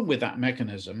the problem with that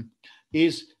mechanism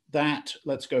is that,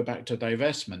 let's go back to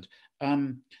divestment.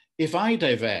 If I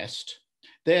divest,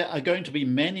 there are going to be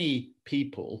many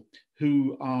people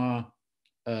who are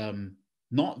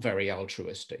not very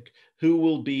altruistic, who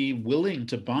will be willing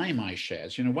to buy my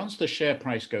shares. Once the share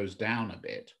price goes down a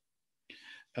bit,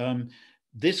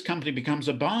 this company becomes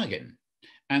a bargain.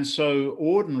 And so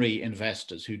ordinary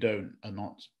investors who are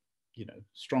not,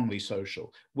 strongly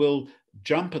social will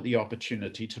jump at the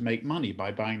opportunity to make money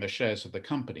by buying the shares of the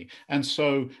company. And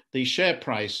so the share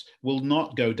price will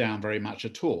not go down very much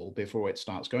at all before it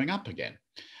starts going up again.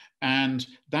 And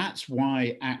that's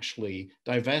why actually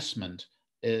divestment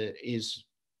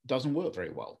doesn't work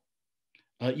very well.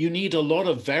 You need a lot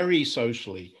of very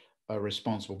socially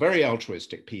responsible, very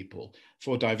altruistic people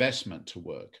for divestment to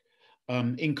work.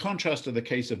 In contrast to the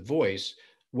case of voice,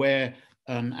 where,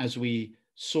 as we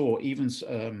saw, even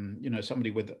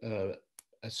somebody with a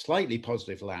slightly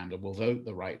positive lambda will vote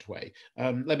the right way.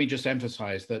 Let me just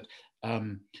emphasize that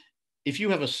if you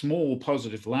have a small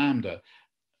positive lambda,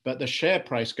 but the share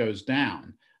price goes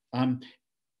down,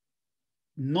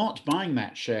 not buying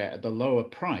that share at the lower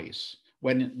price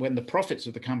when the profits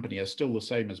of the company are still the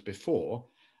same as before,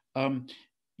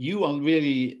 you are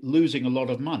really losing a lot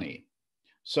of money.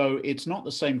 So it's not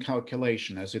the same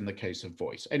calculation as in the case of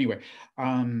voice. Anyway,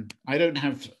 I don't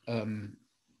have,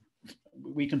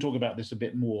 we can talk about this a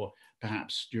bit more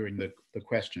perhaps during the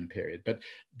question period, but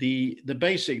the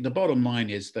bottom line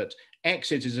is that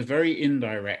exit is a very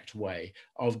indirect way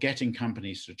of getting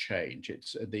companies to change.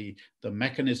 It's the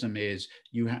mechanism is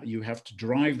you have to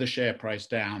drive the share price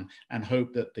down and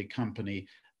hope that the company,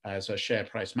 as a share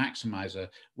price maximizer,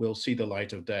 will see the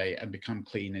light of day and become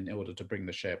clean in order to bring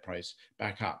the share price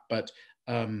back up. But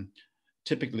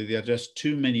typically there are just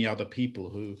too many other people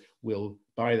who will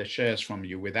buy the shares from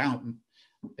you without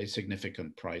a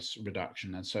significant price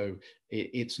reduction. And so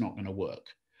it's not going to work.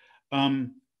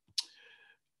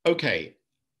 Okay,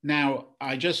 now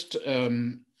I just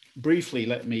briefly,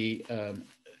 let me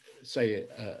say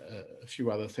a few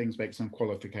other things, make some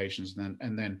qualifications,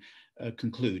 and then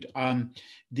conclude.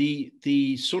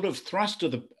 The sort of thrust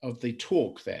of the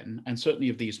talk then, and certainly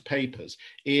of these papers,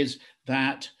 is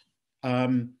that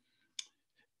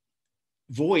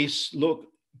voice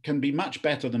can be much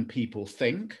better than people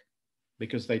think,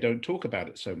 because they don't talk about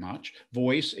it so much.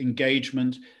 Voice,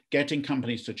 engagement, getting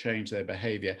companies to change their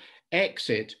behavior.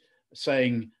 Exit,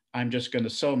 saying, I'm just going to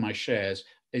sell my shares,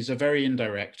 is a very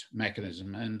indirect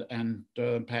mechanism, and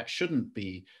perhaps shouldn't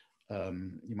be,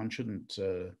 one shouldn't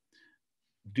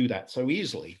do that so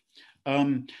easily.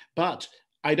 But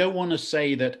I don't want to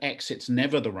say that exit's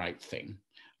never the right thing.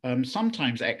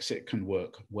 Sometimes exit can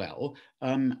work well.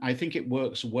 I think it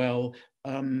works well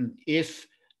if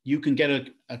you can get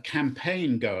a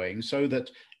campaign going so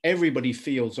that everybody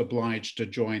feels obliged to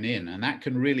join in, and that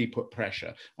can really put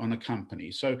pressure on a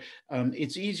company. So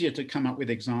it's easier to come up with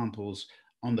examples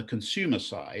on the consumer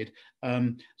side.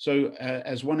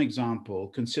 As one example,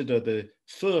 consider the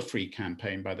fur-free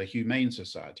campaign by the Humane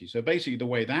Society. So basically the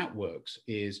way that works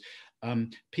is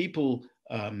people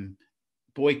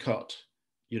boycott,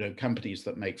 companies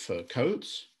that make fur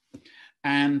coats,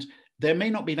 and there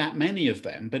may not be that many of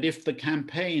them, but if the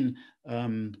campaign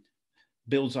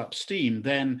builds up steam,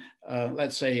 then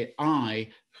let's say I,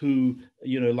 who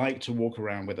like to walk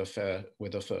around with a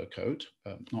fur coat,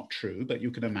 not true, but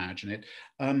you can imagine it.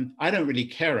 I don't really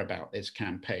care about this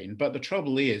campaign, but the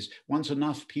trouble is, once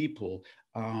enough people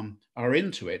are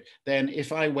into it, then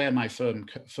if I wear my fur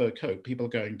coat, people are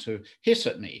going to hiss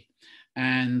at me,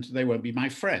 and they won't be my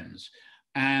friends,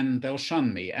 and they'll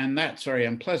shun me, and that's very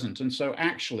unpleasant. And so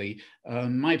actually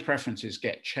my preferences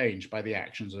get changed by the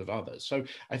actions of others. So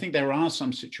I think there are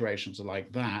some situations like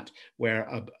that where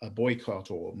a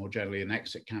boycott, or more generally an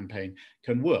exit campaign,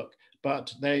 can work,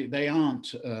 but they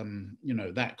aren't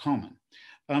that common.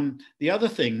 The other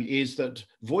thing is that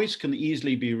voice can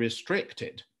easily be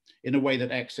restricted. in a way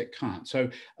that exit can't. So,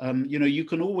 you know, you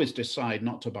can always decide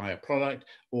not to buy a product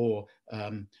or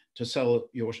to sell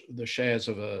the shares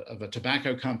of a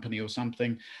tobacco company or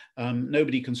something.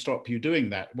 Nobody can stop you doing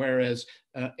that. Whereas,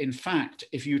 in fact,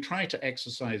 if you try to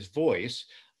exercise voice,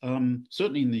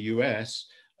 certainly in the US,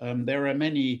 there are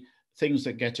many things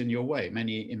that get in your way,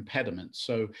 many impediments.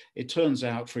 So it turns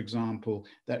out, for example,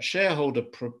 that shareholder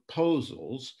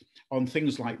proposals on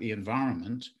things like the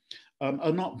environment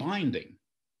are not binding.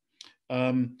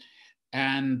 You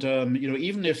know,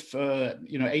 even if,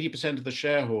 you know, 80% of the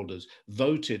shareholders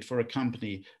voted for a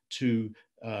company to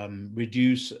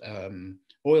reduce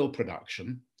oil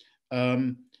production,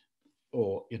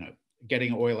 or, you know,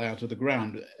 getting oil out of the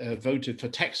ground, voted for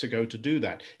Texaco to do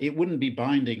that, it wouldn't be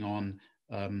binding on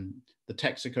the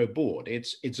Texaco board.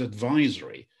 It's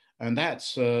advisory, and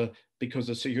that's because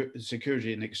the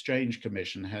Security and Exchange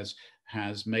Commission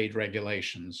has made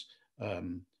regulations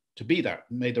to be that,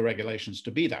 made the regulations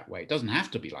to be that way. It doesn't have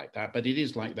to be like that, but it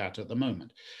is like that at the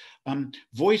moment.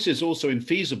 Voice is also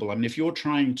infeasible. I mean, if you're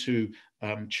trying to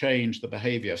change the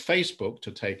behavior of Facebook,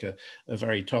 to take a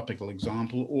very topical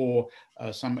example, or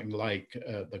something like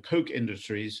the Coke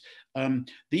Industries,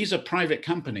 these are private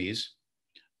companies.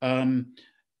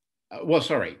 Well,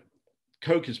 sorry,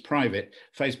 Coke is private.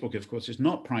 Facebook, of course, is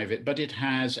not private, but it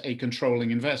has a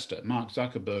controlling investor. Mark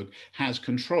Zuckerberg has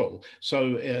control.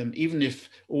 So even if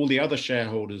all the other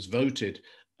shareholders voted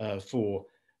for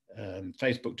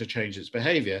Facebook to change its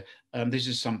behavior, this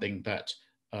is something that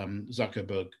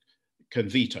Zuckerberg can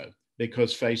veto,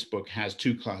 because Facebook has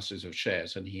two classes of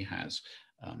shares and he has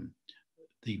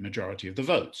the majority of the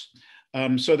votes.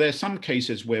 So there's some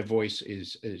cases where voice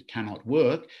cannot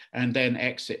work, and then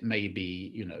exit may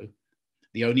be, you know,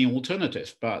 the only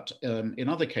alternative. But in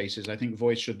other cases, I think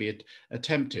voice should be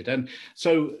attempted. And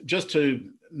so just to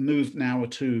move now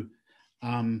to,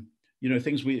 you know,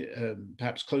 things we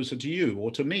perhaps closer to you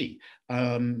or to me.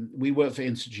 We work for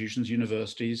institutions,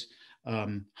 universities.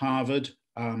 Harvard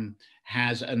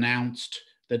has announced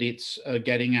that it's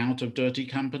getting out of dirty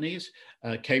companies.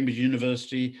 Cambridge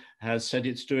University has said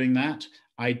it's doing that.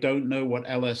 I don't know what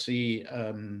LSE,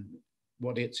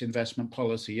 what its investment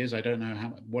policy is. I don't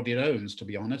know what it owns, to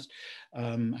be honest.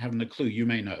 Haven't a clue, you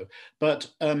may know. But,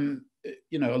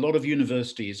 you know, a lot of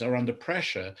universities are under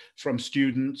pressure from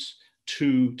students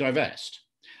to divest.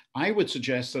 I would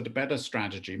suggest that a better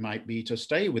strategy might be to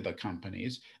stay with the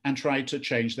companies and try to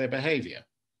change their behavior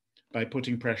by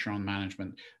putting pressure on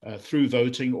management through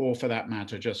voting, or for that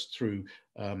matter, just through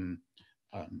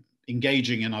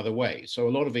engaging in other ways. So a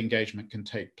lot of engagement can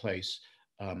take place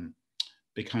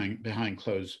behind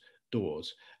closed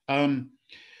doors.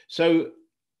 So,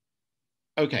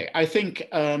 okay, I think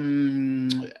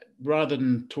rather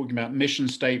than talking about mission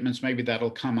statements, maybe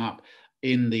that'll come up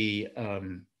in the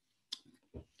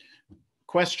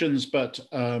questions, but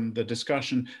the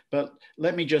discussion. But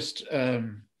let me just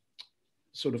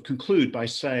sort of conclude by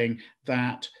saying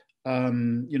that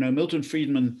you know, Milton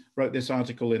Friedman wrote this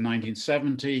article in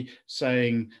 1970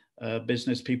 saying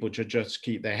business people should just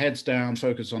keep their heads down,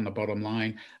 focus on the bottom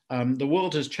line. The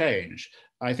world has changed.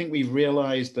 I think we've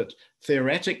realized that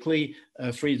theoretically,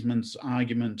 Friedman's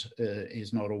argument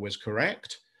is not always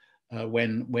correct.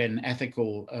 When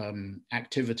ethical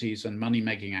activities and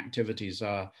money-making activities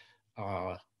are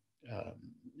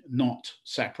not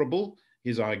separable,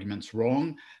 his argument's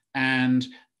wrong. And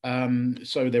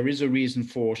so there is a reason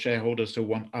for shareholders to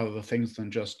want other things than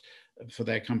just for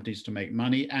their companies to make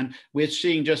money. And we're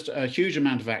seeing just a huge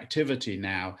amount of activity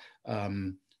now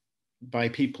by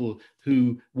people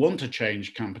who want to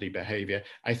change company behavior.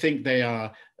 I think they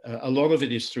are, a lot of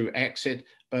it is through exit,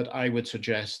 but I would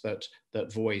suggest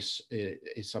that voice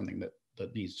is something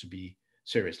that needs to be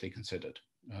seriously considered.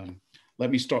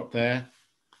 Let me stop there.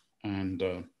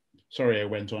 And sorry, I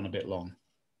went on a bit long.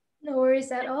 No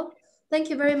worries at all. Thank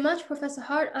you very much, Professor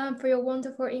Hart, for your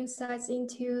wonderful insights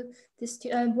into these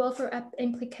two welfare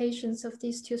implications of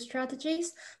these two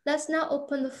strategies. Let's now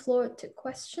open the floor to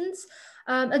questions.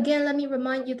 Again, let me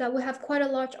remind you that we have quite a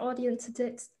large audience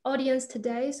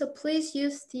today, so please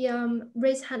use the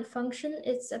raise hand function.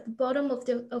 It's at the bottom of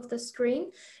the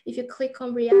screen. If you click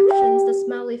on reactions, the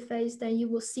smiley face, then you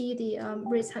will see the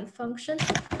raise hand function.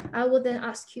 I will then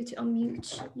ask you to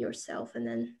unmute yourself and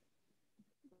then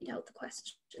read out the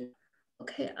question.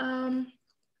 Okay.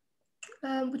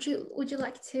 Would you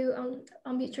like to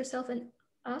unmute yourself and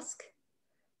ask?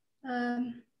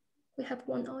 We have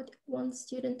one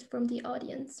student from the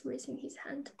audience raising his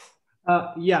hand.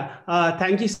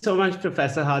 Thank you so much,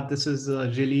 Professor Hart. This is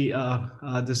really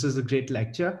this is a great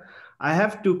lecture. I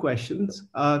have two questions.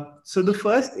 So the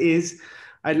first is,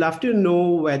 I'd love to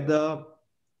know whether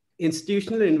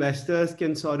institutional investors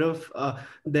can sort of,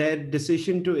 their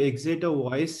decision to exit a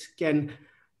voice can,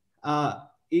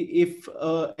 if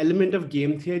element of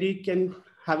game theory can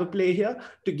have a play here.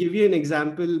 To give you an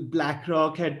example,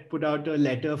 BlackRock had put out a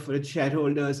letter for its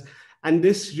shareholders, and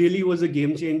this really was a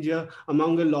game changer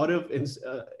among a lot of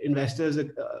investors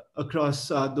across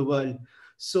the world.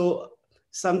 So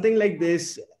something like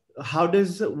this, how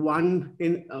does one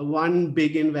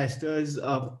big investor's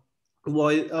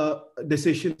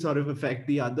decision sort of affect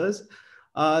the others?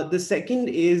 The second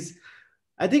is,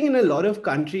 I think in a lot of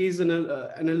countries and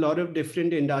a lot of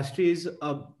different industries,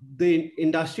 the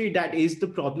industry that is the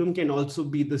problem can also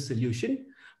be the solution.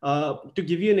 To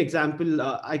give you an example,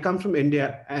 I come from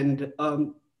India, and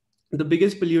the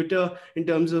biggest polluter in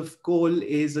terms of coal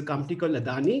is a company called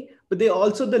Adani, but they're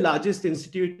also the largest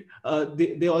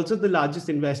they're also the largest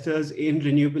investors in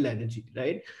renewable energy,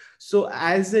 right? So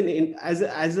as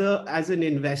an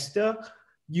investor,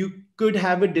 you could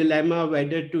have a dilemma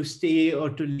whether to stay or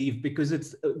to leave, because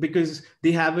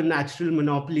they have a natural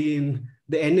monopoly in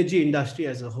the energy industry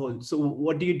as a whole. So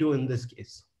what do you do in this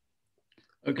case?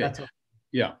 Okay.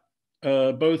 Yeah,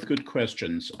 both good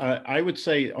questions. I would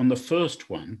say on the first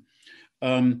one,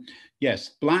 yes,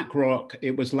 BlackRock,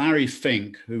 it was Larry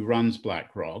Fink, who runs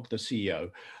BlackRock, the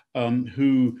CEO,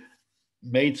 who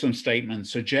made some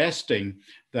statements suggesting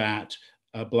that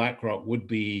BlackRock would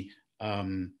be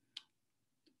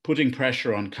putting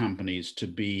pressure on companies to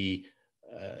be,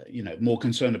 more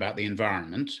concerned about the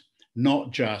environment,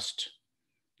 not just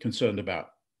concerned about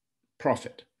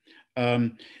profit.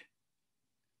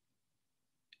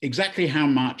 Exactly how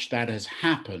much that has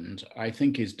happened, I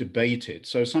think, is debated.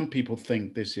 So some people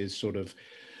think this is sort of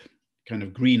kind of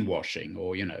greenwashing,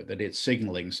 or, that it's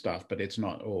signaling stuff, but it's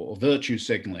not, or virtue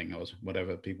signaling, or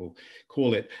whatever people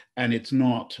call it, and it's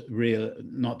not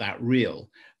that real.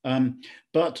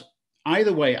 But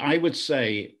either way, I would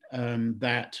say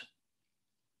that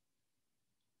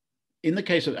in the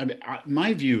case of,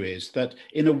 my view is that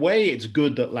in a way it's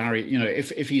good that Larry,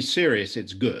 if he's serious,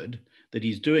 it's good that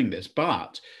he's doing this,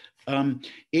 but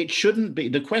it shouldn't be.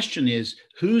 The question is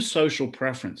whose social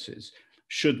preferences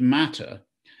should matter.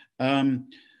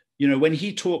 When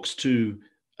he talks to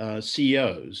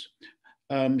CEOs,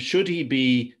 should he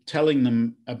be telling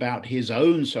them about his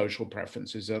own social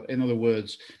preferences? In other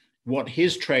words, what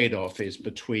his trade-off is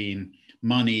between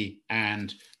money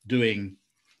and doing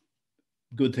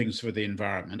good things for the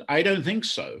environment? I don't think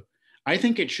so. I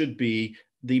think it should be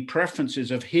the preferences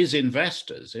of his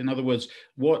investors. In other words,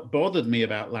 what bothered me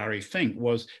about Larry Fink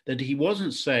was that he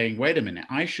wasn't saying, wait a minute,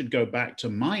 I should go back to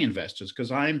my investors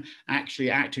because I'm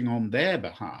actually acting on their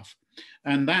behalf.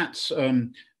 And that's,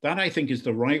 that I think is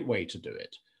the right way to do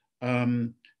it,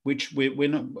 which we're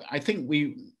not, I think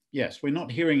we're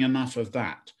not hearing enough of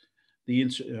that.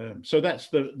 So that's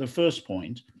the first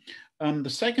point. The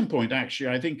second point, actually,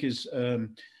 I think is,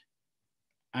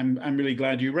 I'm really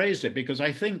glad you raised it, because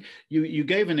I think you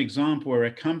gave an example where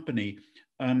a company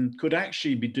could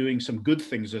actually be doing some good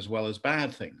things as well as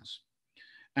bad things.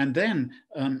 And then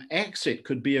exit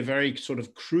could be a very sort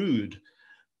of crude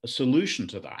solution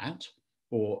to that,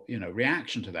 or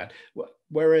reaction to that.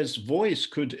 Whereas voice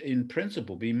could, in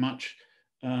principle, be much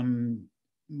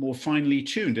more finely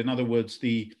tuned. In other words,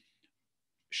 the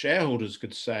shareholders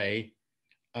could say,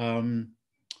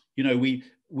 we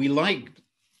like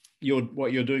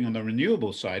what you're doing on the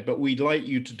renewable side, but we'd like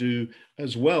you to do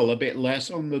as well a bit less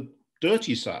on the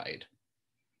dirty side.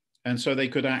 And so they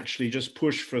could actually just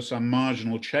push for some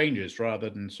marginal changes rather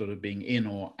than sort of being in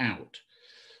or out.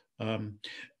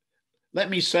 Let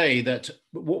me say that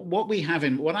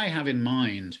what I have in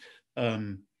mind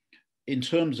in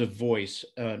terms of voice,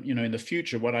 in the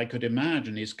future, what I could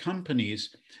imagine is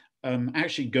companies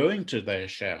actually going to their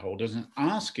shareholders and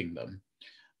asking them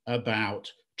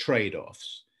about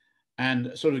trade-offs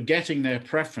and sort of getting their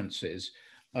preferences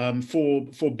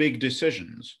for big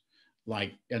decisions.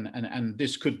 Like, and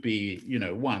this could be,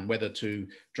 one, whether to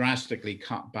drastically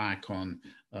cut back on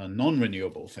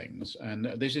non-renewable things. And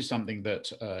this is something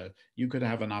that you could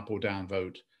have an up or down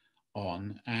vote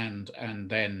on. And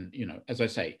then, as I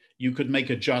say, you could make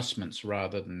adjustments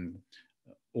rather than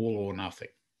all or nothing.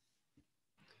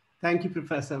 Thank you,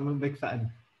 Professor. I'm a big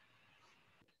fan.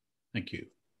 Thank you.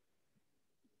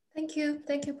 Thank you.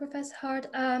 Thank you, Professor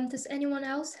Hart. Does anyone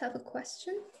else have a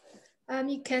question?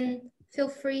 You can feel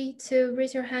free to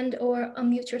raise your hand or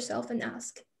unmute yourself and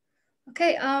ask.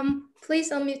 Okay,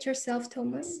 please unmute yourself,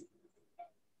 Thomas.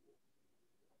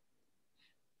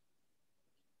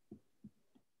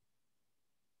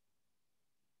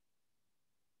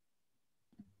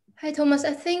 Hi, Thomas.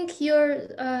 I think you're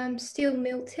still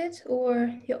muted,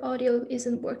 or your audio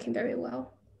isn't working very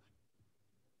well.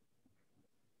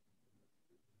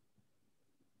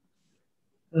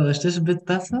 Is this a bit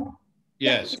better?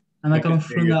 Yes. Am I We can coming hear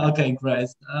through you now? now. Okay, great.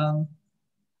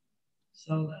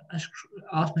 So I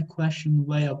asked my question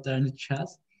way up there in the chat.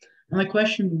 And my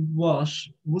question was,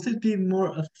 would it be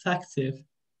more effective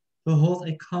to hold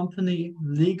a company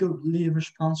legally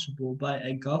responsible by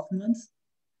a government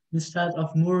instead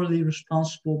of morally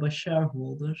responsible by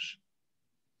shareholders?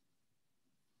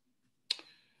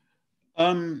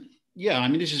 Yeah, I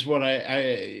mean, this is what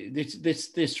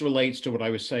this relates to what I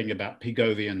was saying about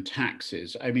Pigovian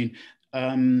taxes. I mean,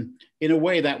 in a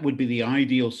way, that would be the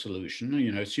ideal solution,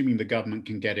 you know, assuming the government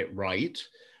can get it right.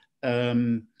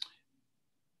 I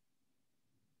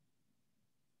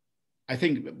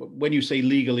think when you say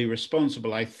legally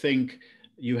responsible, I think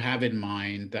you have in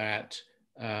mind that,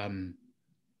 I mean,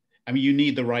 you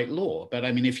need the right law. But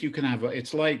I mean, if you can have,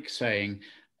 it's like saying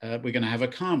we're going to have a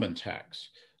carbon tax.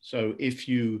 So if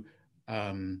you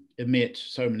emit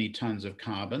so many tons of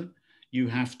carbon, you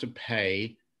have to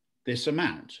pay this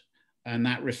amount. And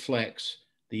that reflects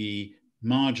the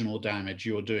marginal damage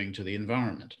you're doing to the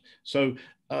environment. So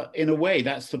in a way,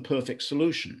 that's the perfect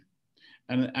solution.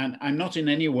 And I'm not in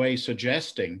any way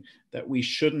suggesting that we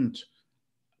shouldn't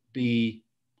be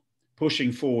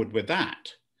pushing forward with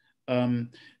that.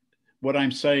 What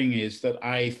I'm saying is that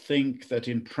I think that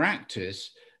in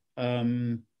practice,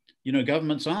 you know,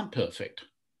 governments aren't perfect,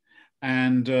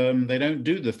 and they don't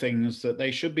do the things that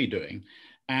they should be doing.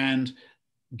 And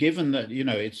given that, you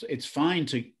know, it's fine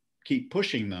to keep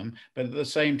pushing them, but at the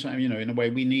same time, you know, in a way,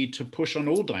 we need to push on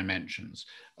all dimensions.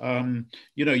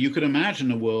 You know, you could imagine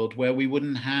a world where we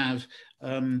wouldn't have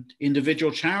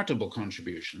individual charitable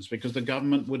contributions because the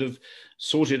government would have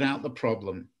sorted out the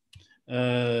problem.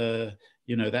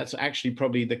 You know, that's actually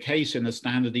probably the case in a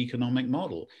standard economic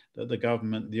model, that the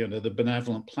government, you know, the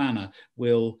benevolent planner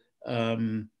will,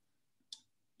 you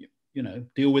know,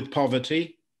 deal with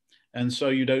poverty. And so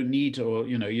you don't need, or,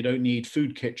 you know, you don't need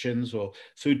food kitchens or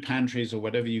food pantries or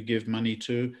whatever you give money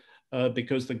to,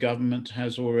 because the government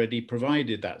has already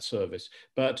provided that service.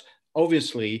 But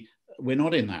obviously, we're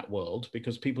not in that world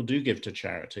because people do give to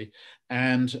charity.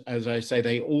 And as I say,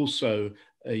 they also,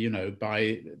 you know,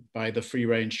 buy the free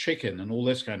range chicken and all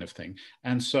this kind of thing.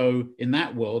 And so in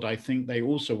that world, I think they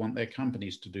also want their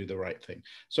companies to do the right thing.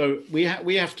 So we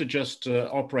have to just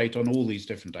operate on all these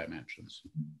different dimensions.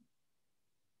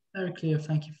 Very clear.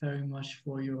 Thank you very much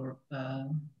for your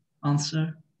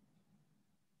answer.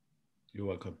 You're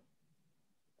welcome.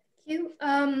 Thank you.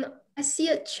 I see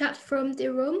a chat from the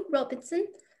room, Robinson.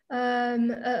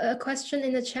 A question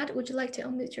in the chat. Would you like to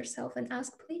unmute yourself and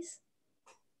ask, please?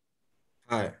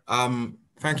 Hi.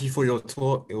 Thank you for your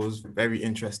talk. It was very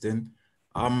interesting.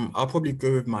 I'll probably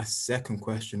go with my second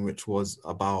question, which was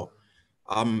about,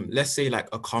 let's say like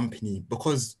a company,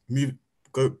 because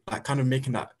kind of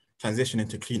making that transition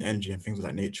into clean energy and things of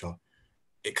that nature,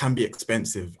 it can be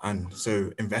expensive, and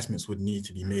so investments would need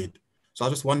to be made. So I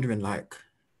was just wondering, like,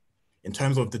 in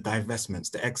terms of the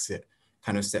divestments, the exit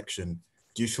kind of section,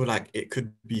 do you feel like it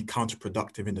could be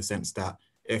counterproductive in the sense that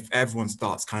if everyone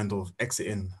starts kind of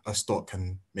exiting a stock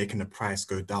and making the price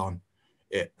go down,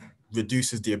 it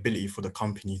reduces the ability for the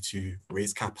company to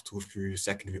raise capital through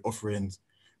secondary offerings,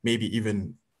 maybe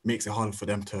even makes it harder for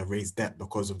them to raise debt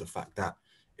because of the fact that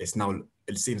it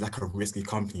seems like a risky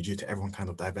company due to everyone kind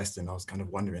of divesting. I was kind of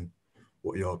wondering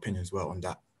what your opinions were on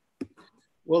that.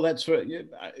 Well, that's what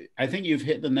I think you've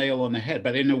hit the nail on the head.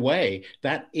 But in a way,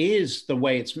 that is the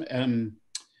way it's.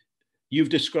 You've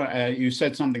described. You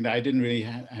said something that I didn't really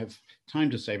have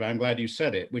time to say, but I'm glad you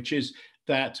said it, which is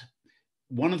that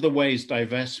one of the ways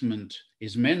divestment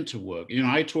is meant to work. You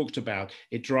know, I talked about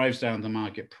it drives down the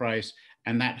market price,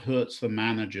 and that hurts the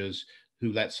managers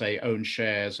who, let's say, own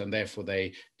shares, and therefore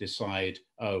they decide,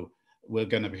 oh, we're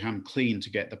going to become clean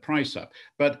to get the price up.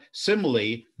 But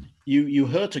similarly, you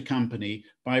hurt a company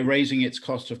by raising its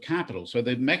cost of capital. So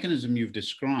the mechanism you've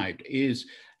described is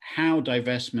how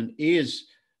divestment is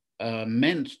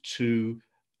meant to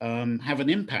have an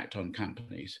impact on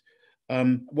companies.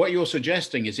 What you're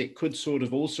suggesting is it could sort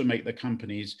of also make the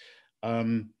companies,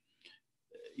 you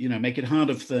know, make it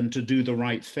harder for them to do the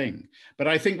right thing. But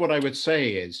I think what I would say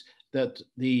is that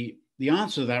the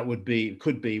answer to that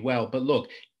could be, well, but look,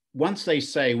 once they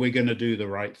say we're going to do the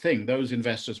right thing, those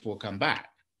investors will come back,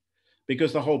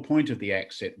 because the whole point of the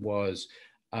exit was,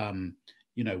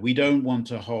 you know, we don't want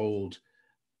to hold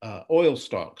oil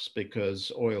stocks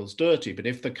because oil's dirty. But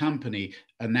if the company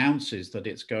announces that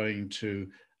it's going to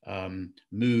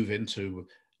move into,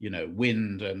 you know,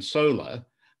 wind and solar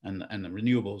and the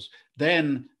renewables,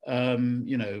 then,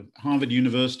 you know, Harvard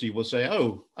University will say,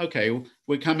 oh, okay,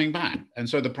 we're coming back. And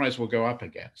so the price will go up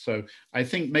again. So I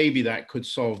think maybe that could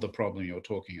solve the problem you're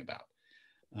talking about.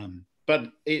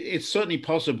 but it's certainly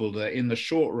possible that in the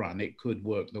short run, it could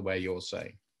work the way you're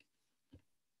saying.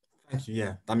 Thank you.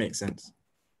 Yeah, that makes sense.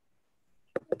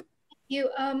 You,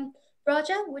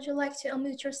 Raja, would you like to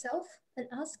unmute yourself and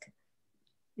ask?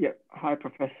 Yeah. Hi,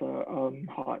 Professor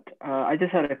Hart. I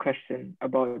just had a question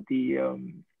about the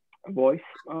voice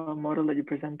model that you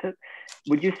presented.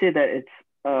 Would you say that it's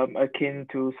akin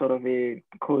to sort of a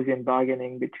co-recipient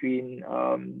bargaining between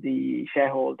the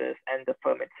shareholders and the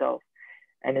firm itself?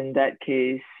 And in that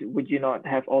case, would you not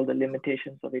have all the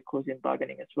limitations of a co-recipient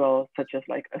bargaining as well, such as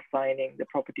like assigning the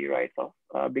property rights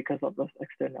of because of those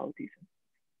externalities?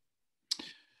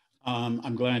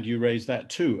 I'm glad you raised that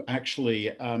too.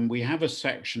 Actually, we have a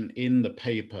section in the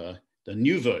paper, the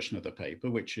new version of the paper,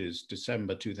 which is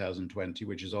December 2020,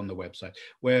 which is on the website,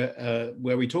 where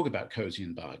we talk about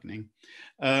co-recipient bargaining.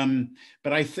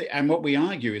 But I think, and what we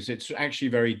argue is it's actually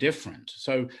very different.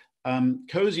 So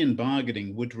co-recipient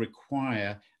bargaining would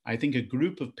require, I think, a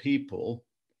group of people,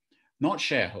 not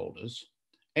shareholders,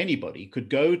 anybody could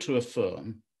go to a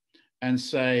firm and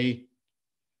say,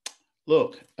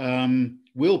 look,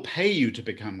 we'll pay you to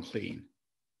become clean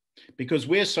because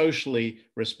we're socially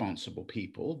responsible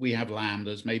people. We have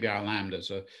lambdas, maybe our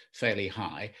lambdas are fairly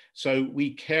high. So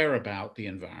we care about the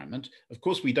environment. Of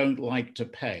course, we don't like to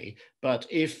pay, but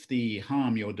if the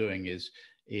harm you're doing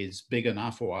is big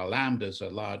enough or our lambdas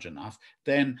are large enough,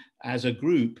 then as a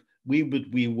group, we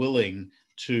would be willing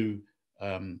to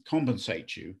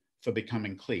compensate you for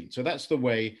becoming clean. So that's the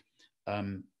way,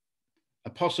 a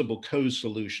possible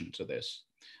co-solution to this.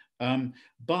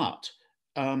 But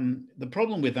the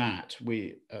problem with that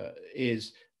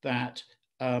is that,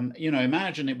 you know,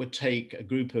 imagine it would take a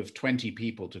group of 20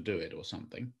 people to do it or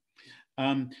something.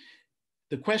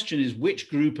 The question is which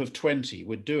group of 20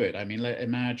 would do it? I mean,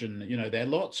 imagine, you know, there are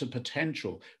lots of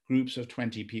potential groups of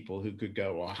 20 people who could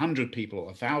go, or 100 people or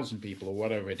 1,000 people or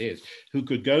whatever it is, who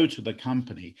could go to the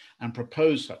company and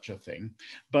propose such a thing.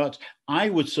 But I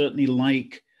would certainly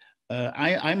like,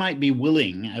 I might be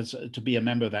willing to be a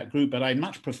member of that group, but I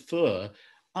much prefer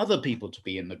other people to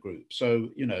be in the group. So,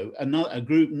 you know, a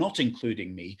group not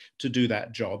including me to do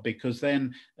that job, because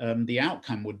then the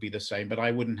outcome would be the same, but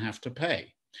I wouldn't have to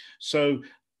pay. So,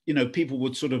 you know, people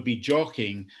would sort of be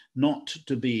jockeying not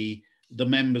to be the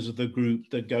members of the group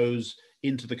that goes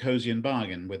into the co-recipient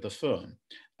bargain with the firm.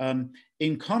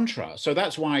 In contrast, so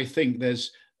that's why I think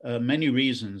there's many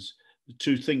reasons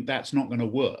to think that's not going to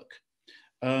work.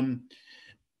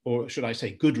 Or should I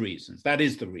say good reasons? That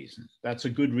is the reason. That's a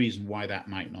good reason why that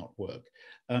might not work.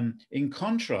 In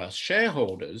contrast,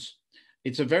 shareholders,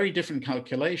 it's a very different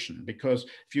calculation, because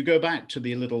if you go back to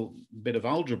the little bit of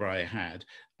algebra I had,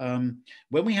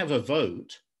 when we have a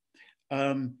vote,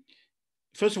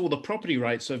 first of all, the property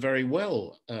rights are very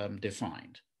well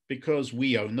defined because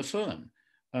we own the firm.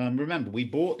 Remember, we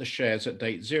bought the shares at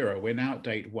date 0. We're now at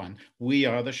date 1. We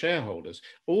are the shareholders.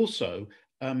 Also,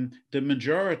 the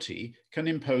majority can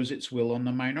impose its will on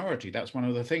the minority. That's one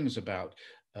of the things about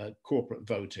corporate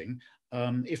voting.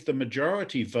 If the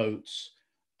majority votes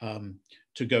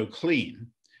to go clean,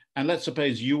 and let's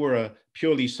suppose you were a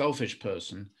purely selfish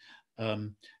person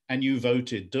and you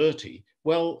voted dirty,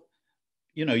 well,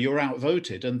 you know, you're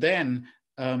outvoted, and then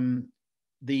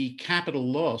the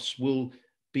capital loss will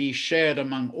be shared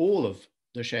among all of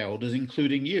the shareholders,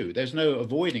 including you. There's no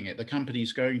avoiding it. The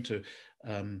company's going to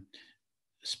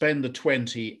spend the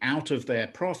 20 out of their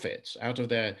profits, out of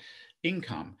their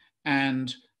income.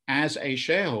 And as a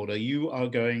shareholder, you are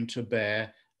going to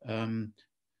bear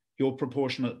your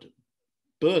proportionate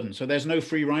burden. So there's no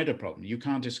free rider problem. You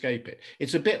can't escape it.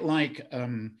 It's a bit like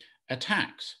a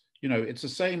tax. You know, it's the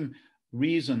same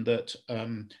reason that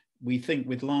we think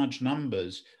with large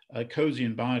numbers,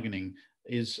 co-recipient bargaining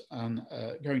is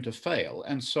going to fail.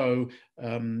 And so,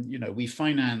 you know, we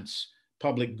finance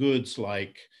public goods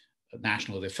like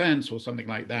national defense or something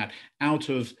like that out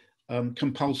of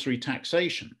compulsory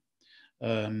taxation.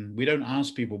 We don't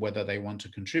ask people whether they want to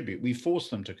contribute. We force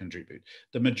them to contribute.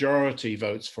 The majority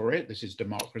votes for it. This is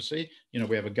democracy. You know,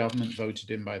 we have a government voted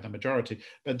in by the majority,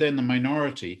 but then the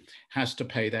minority has to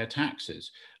pay their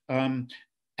taxes.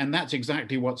 And that's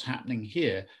exactly what's happening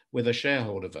here with a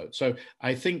shareholder vote. So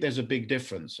I think there's a big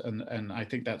difference. And I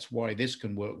think that's why this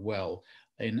can work well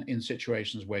in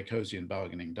situations where co-recipient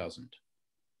bargaining doesn't.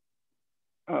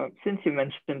 Since you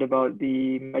mentioned about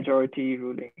the majority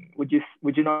ruling, would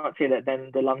you not say that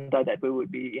then the lambda that we would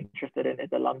be interested in is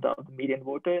the lambda of the median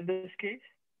voter in this case?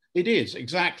 It is,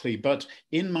 exactly. But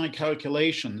in my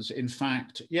calculations, in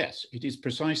fact, yes, it is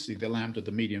precisely the lambda of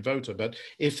the median voter. But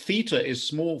if theta is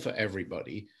small for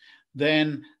everybody,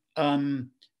 then,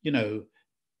 you know,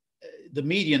 the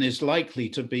median is likely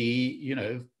to be, you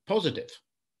know, positive.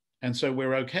 and so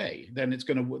we're okay. Then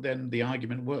then the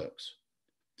argument works.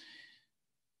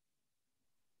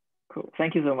 Cool.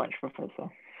 Thank you so much, Professor.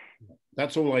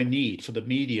 That's all I need for the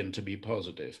median to be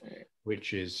positive,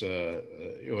 which is,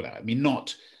 I mean,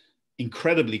 not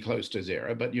incredibly close to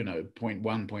zero, but 0.1,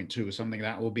 0.2 or something,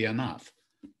 that will be enough.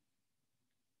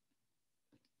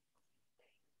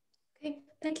 Okay,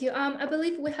 thank you. I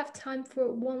believe we have time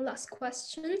for one last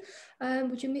question.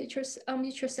 Would you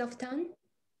unmute yourself, Dan?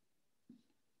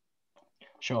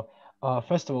 Sure.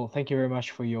 First of all, thank you very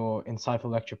much for your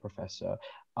insightful lecture, Professor.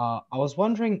 I was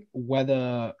wondering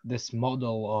whether this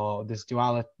model or this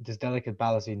delicate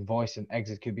balance in voice and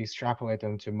exit could be extrapolated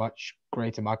into much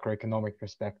greater macroeconomic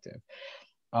perspective.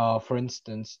 For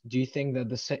instance, do you think that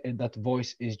that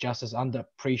voice is just as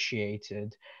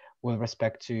underappreciated with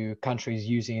respect to countries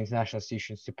using international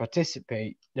institutions to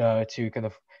participate, to kind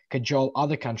of cajole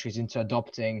other countries into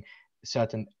adopting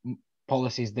certain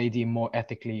policies they deem more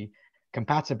ethically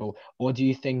compatible? Or do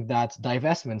you think that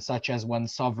divestment, such as when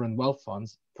sovereign wealth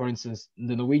funds, for instance,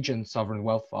 the Norwegian sovereign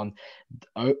wealth fund,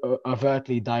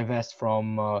 overtly divest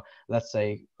from, let's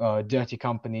say, dirty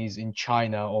companies in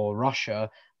China or Russia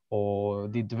or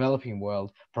the developing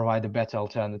world, provide a better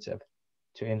alternative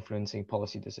to influencing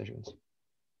policy decisions?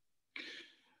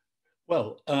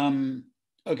 Well,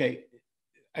 okay,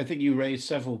 I think you raised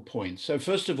several points. So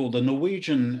first of all, the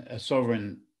Norwegian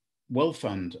sovereign wealth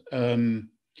fund,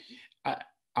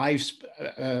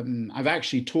 I've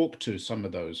actually talked to some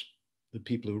of the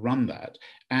people who run that,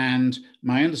 and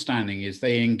my understanding is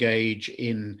they engage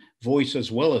in voice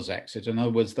as well as exit. In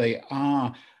other words, they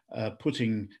are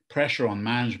putting pressure on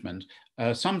management,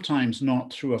 sometimes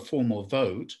not through a formal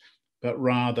vote, but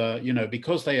rather,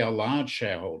 because they are a large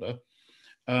shareholder,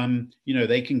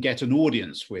 they can get an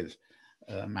audience with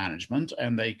management,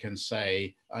 and they can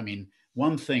say, I mean,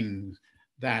 one thing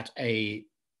that a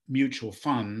mutual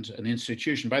fund, an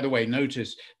institution, by the way,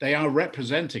 notice they are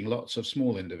representing lots of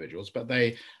small individuals, but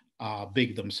they are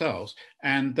big themselves,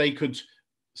 and they could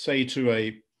say to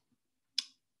a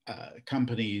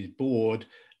company board,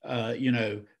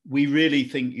 we really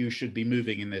think you should be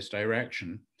moving in this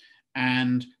direction.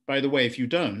 And by the way, if you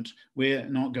don't, we're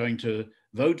not going to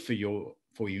vote for you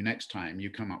next time you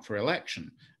come up for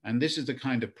election. And this is the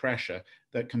kind of pressure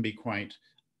that can be quite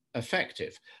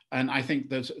effective. And I think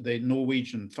that the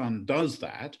Norwegian fund does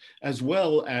that, as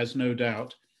well as, no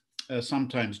doubt,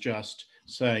 sometimes just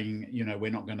saying,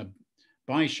 we're not going to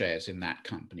buy shares in that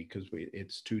company because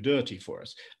it's too dirty for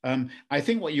us. I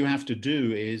think what you have to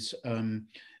do is,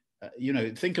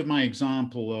 think of my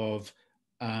example of,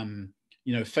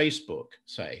 Facebook,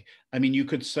 say. I mean, you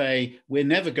could say, we're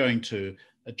never going to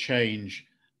change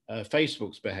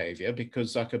Facebook's behavior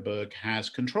because Zuckerberg has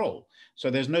control. So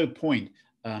there's no point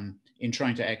in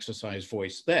trying to exercise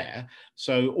voice there.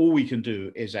 So all we can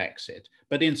do is exit.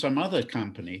 But in some other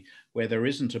company where there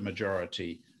isn't a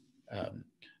majority there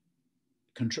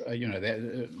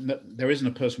isn't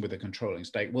a person with a controlling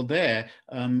stake, well, there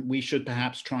we should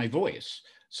perhaps try voice.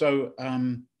 So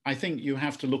I think you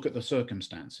have to look at the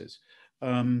circumstances.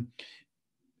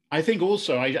 I think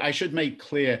also I should make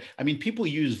clear, I mean, people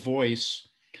use voice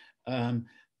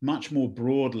much more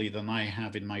broadly than I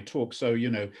have in my talk. So,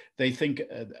 they think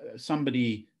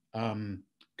somebody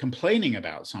complaining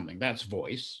about something, that's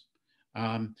voice.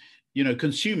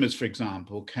 Consumers, for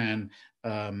example, can,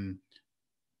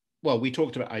 well, we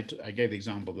talked about, I gave the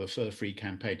example of the Fur-Free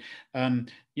campaign.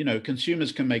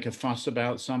 Consumers can make a fuss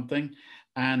about something,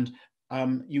 and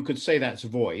you could say that's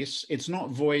voice. It's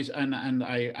not voice, and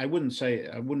I wouldn't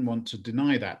want to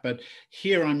deny that, but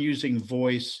here I'm using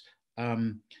voice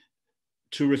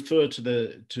to refer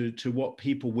to what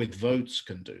people with votes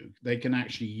can do. They can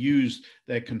actually use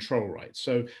their control rights.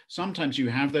 So sometimes you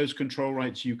have those control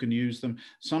rights, you can use them.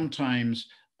 Sometimes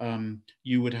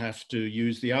you would have to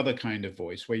use the other kind of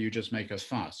voice where you just make a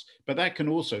fuss, but that can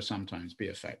also sometimes be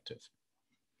effective.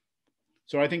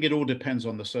 So I think it all depends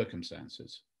on the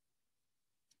circumstances.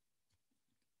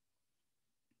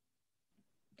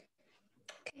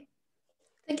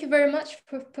 Thank you very much,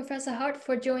 Professor Hart,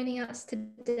 for joining us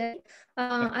today.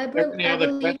 Any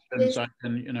other questions? I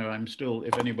can, I'm still,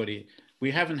 if anybody,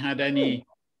 we haven't had any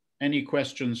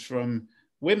questions from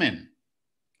women.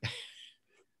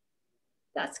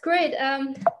 That's great.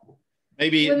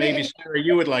 Maybe Sarah,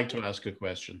 you would like to ask a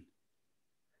question.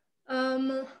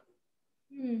 But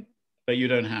you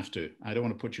don't have to. I don't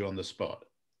want to put you on the spot.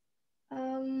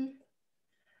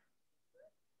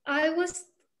 I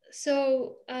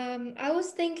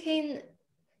was thinking,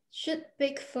 should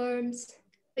big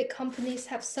companies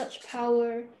have such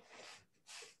power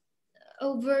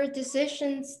over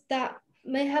decisions that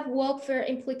may have welfare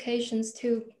implications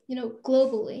to,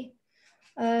 globally.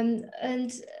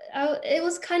 It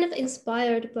was kind of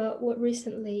inspired by what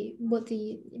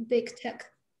the big tech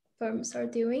firms are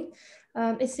doing.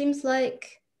 It seems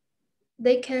like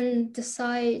they can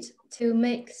decide to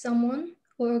make someone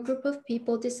or a group of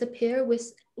people disappear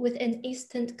with an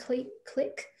instant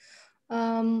click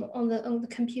on the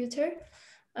computer,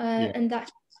 and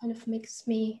that kind of makes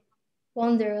me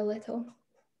wonder a little.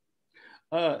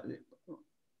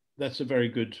 That's a very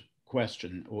good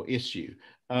question or issue.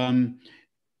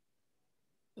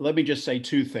 Let me just say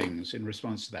two things in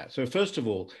response to that. So first of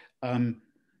all,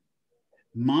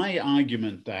 my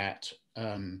argument that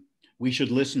we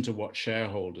should listen to what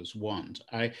shareholders want.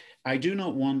 I do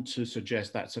not want to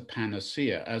suggest that's a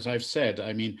panacea. As I've said,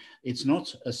 I mean, it's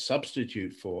not a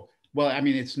substitute for, well, I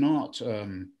mean, it's not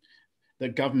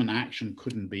that government action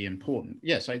couldn't be important.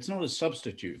 Yes, it's not a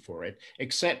substitute for it,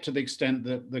 except to the extent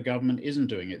that the government isn't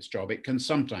doing its job. It can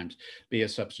sometimes be a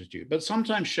substitute, but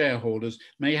sometimes shareholders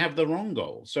may have the wrong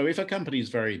goal. So if a company is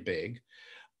very big,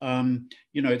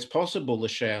 it's possible the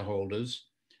shareholders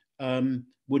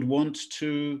would want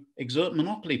to exert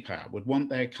monopoly power, would want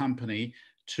their company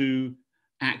to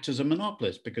act as a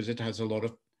monopolist because it has a lot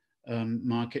of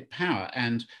market power.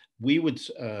 And we would,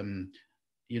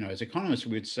 as economists,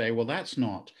 we would say, well, that's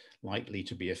not likely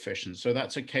to be efficient. So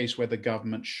that's a case where the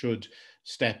government should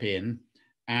step in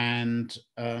and,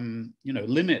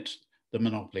 limit the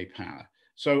monopoly power.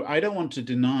 So I don't want to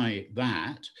deny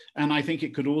that. And I think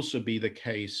it could also be the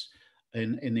case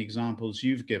in the examples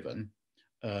you've given,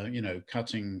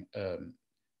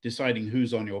 deciding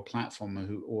who's on your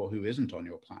platform or who isn't on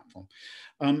your platform.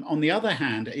 On the other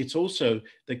hand, it's also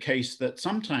the case that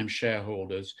sometimes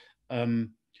shareholders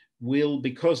will,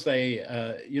 because they,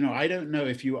 I don't know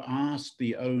if you ask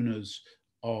the owners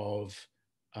of,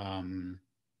 I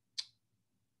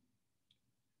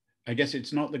guess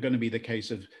it's not going to be the case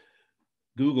of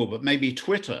Google, but maybe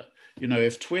Twitter.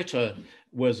 If Twitter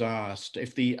was asked,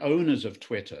 if the owners of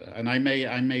Twitter, and I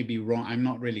may be wrong, I'm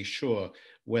not really sure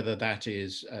whether that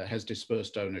has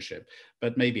dispersed ownership,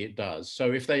 but maybe it does.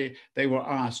 So if they were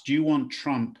asked, do you want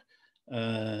Trump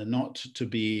not to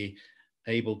be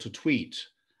able to tweet?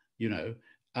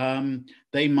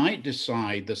 They might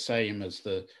decide the same as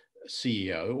the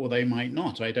CEO, or they might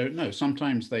not. I don't know.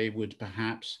 Sometimes they would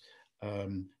perhaps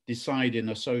decide in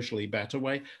a socially better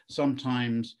way,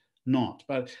 sometimes not.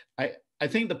 But I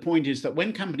think the point is that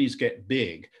when companies get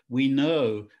big, we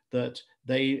know that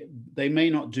they may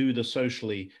not do the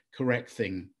socially correct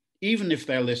thing, even if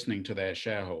they're listening to their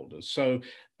shareholders. So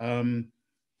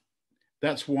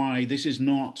that's why this is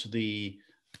not the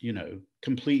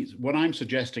complete, what I'm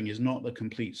suggesting is not the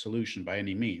complete solution by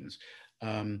any means.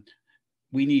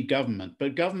 We need government,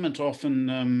 but government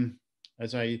often,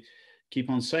 as I keep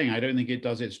on saying, I don't think it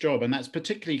does its job. And that's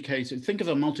particularly the case. Think of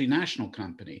a multinational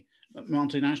company. A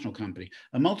multinational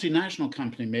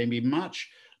company may be much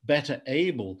better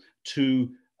able to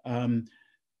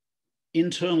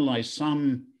internalize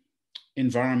some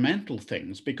environmental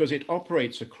things because it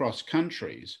operates across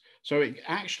countries. So it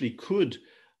actually could,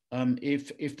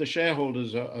 if the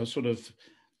shareholders are sort of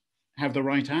have the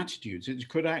right attitudes, it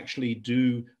could actually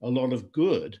do a lot of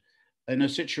good in a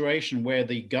situation where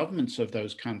the governments of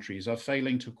those countries are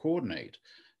failing to coordinate.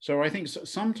 So I think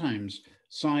sometimes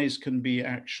size can be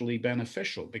actually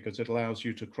beneficial because it allows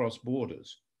you to cross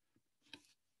borders.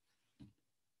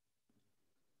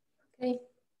 Okay,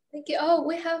 thank you. Oh,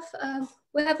 we have a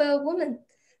woman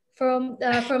from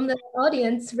the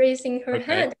audience raising her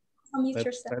hand.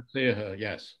 Let's hear her.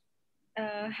 Yes.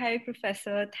 Hi,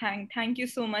 Professor. Thank you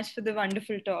so much for the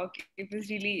wonderful talk. It was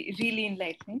really, really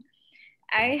enlightening.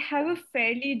 I have a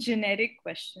fairly generic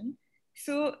question.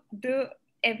 So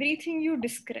everything you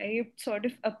described sort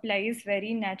of applies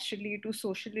very naturally to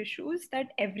social issues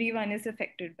that everyone is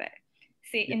affected by,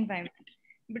 say environment.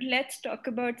 But let's talk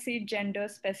about, say,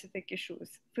 gender-specific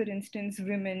issues. For instance,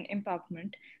 women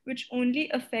empowerment, which only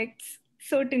affects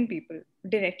certain people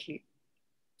directly,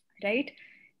 right?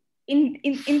 In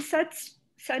such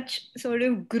sort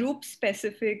of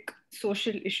group-specific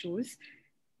social issues,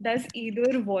 does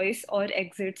either voice or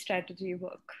exit strategy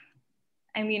work?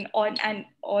 I mean,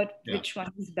 which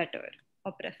one is better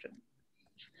or preferable?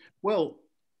 Well,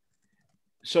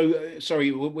 so sorry,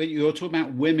 you're talking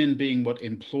about women being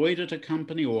employed at a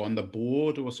company or on the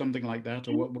board or something like that,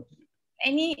 or what?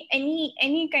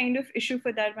 Any kind of issue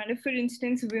for that matter. For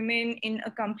instance, women in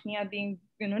a company are being,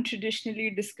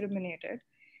 traditionally discriminated.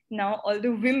 Now, all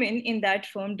the women in that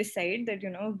firm decide that,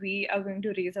 we are going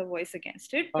to raise our voice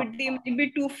against it, but they might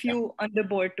be too few on the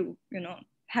board to,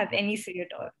 have any say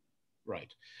at all.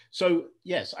 Right. So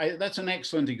yes, that's an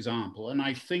excellent example. And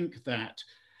I think that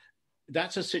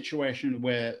that's a situation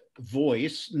where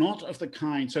voice, not of the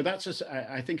kind, so that's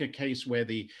I think a case where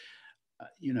the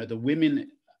the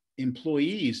women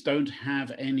employees don't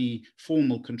have any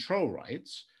formal control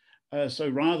rights. So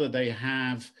rather they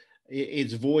have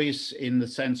its voice in the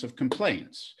sense of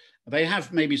complaints. They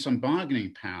have maybe some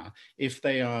bargaining power if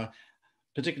they are,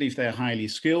 particularly if they're highly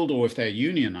skilled or if they're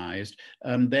unionized,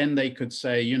 then they could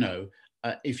say,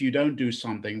 if you don't do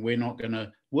something, we're not going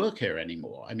to work here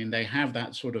anymore. I mean, they have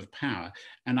that sort of power.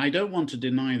 And I don't want to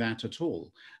deny that at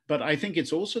all. But I think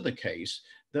it's also the case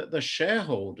that the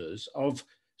shareholders of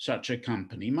such a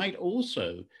company might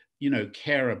also,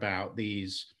 care about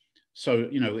these. So,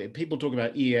 people talk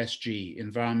about ESG,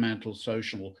 environmental,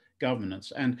 social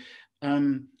governance. And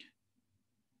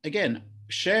again,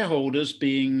 shareholders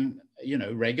being,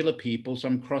 regular people,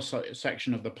 some cross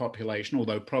section of the population,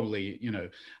 although probably,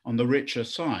 on the richer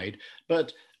side,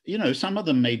 but, some of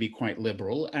them may be quite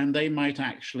liberal, and they might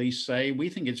actually say, we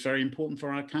think it's very important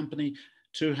for our company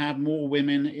to have more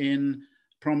women in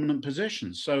prominent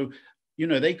positions. So,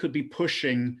 they could be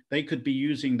pushing, they could be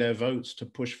using their votes to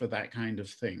push for that kind of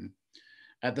thing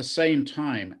at the same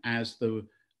time as the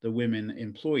women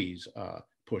employees are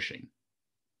pushing.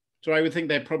 So I would think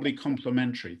they're probably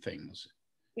complementary things.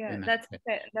 Yeah, that's a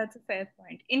fair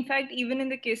point. In fact, even in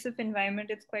the case of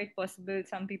environment, it's quite possible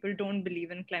some people don't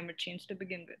believe in climate change to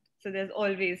begin with. So there's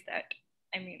always that.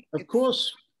 I mean, of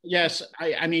course, yes.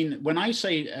 I mean, when I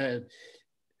say,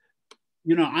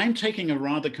 I'm taking a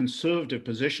rather conservative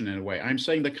position in a way. I'm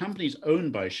saying the company's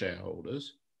owned by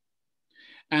shareholders.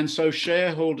 And so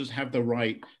shareholders have the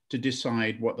right to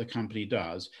decide what the company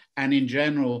does. And in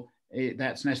general,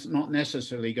 that's not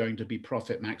necessarily going to be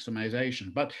profit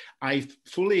maximization. But I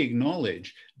fully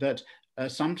acknowledge that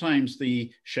sometimes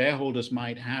the shareholders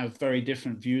might have very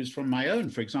different views from my own.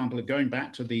 For example, going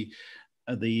back to the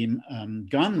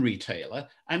gun retailer,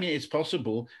 I mean, it's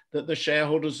possible that the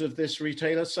shareholders of this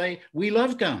retailer say, we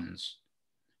love guns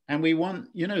and we want,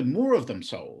 more of them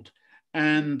sold.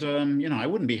 And, I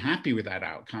wouldn't be happy with that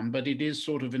outcome, but it is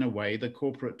sort of, in a way, the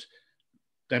corporate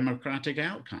democratic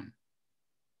outcome.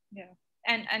 Yeah.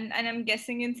 And I'm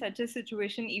guessing in such a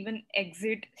situation, even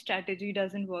exit strategy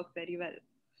doesn't work very well.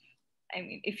 I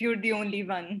mean, if you're the only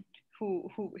one who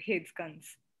hates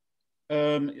guns.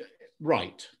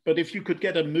 Right. But if you could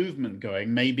get a movement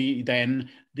going, maybe then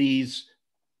these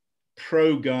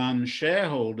pro-gun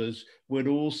shareholders would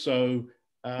also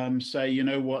say, you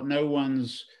know what, no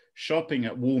one's shopping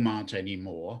at Walmart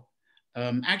anymore.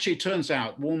 Actually, it turns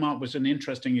out Walmart was an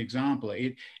interesting example.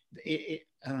 I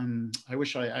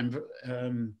wish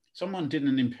someone did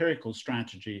an empirical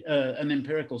study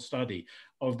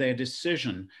of their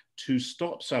decision to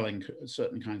stop selling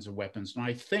certain kinds of weapons. And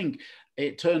I think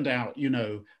it turned out,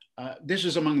 this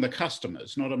is among the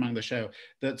customers, not among the shareholders,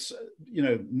 that's,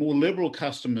 more liberal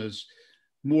customers,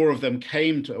 more of them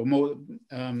came to, or more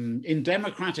in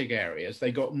democratic areas,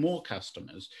 they got more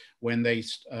customers when they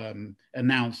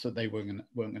announced that they weren't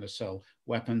going to sell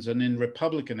weapons. And in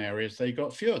Republican areas, they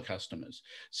got fewer customers.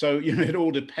 So, it all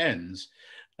depends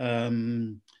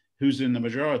who's in the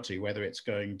majority, whether it's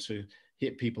going to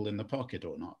hit people in the pocket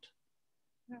or not.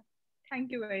 Yeah.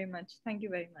 Thank you very much. Thank you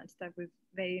very much. That was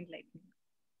very enlightening.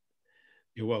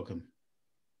 You're welcome.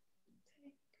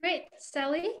 Great.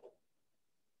 Sally?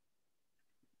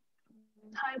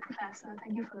 Hi, Professor.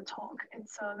 Thank you for the talk.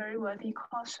 It's a very worthy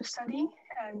course to study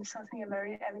and certainly a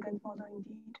very elegant model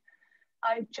indeed.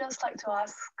 I'd just like to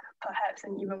ask perhaps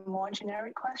an even more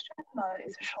generic question, but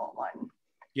it's a short one.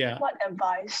 Yeah. What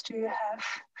advice do you have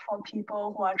for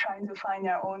people who are trying to find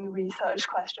their own research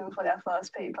question for their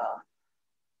first paper?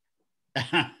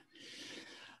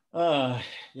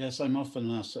 Yes, I'm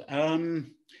often asked.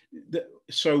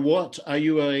 So what, are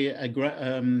you are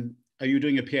you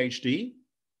doing a PhD?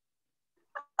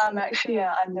 I'm actually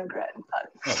an undergrad, but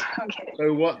okay.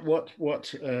 So what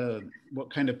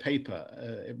kind of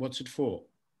paper? What's it for?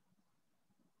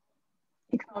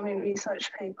 Economic research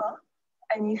paper.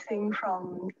 Anything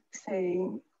from, say,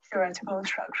 theoretical,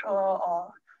 structural,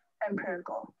 or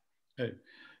empirical. Oh,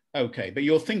 okay. But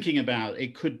you're thinking about,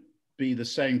 it could be the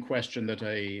same question that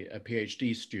a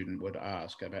PhD student would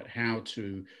ask about how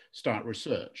to start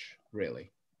research,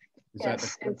 really.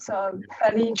 Yes, it's a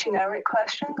fairly generic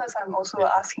question because I'm also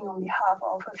asking on behalf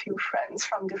of a few friends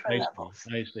from different levels.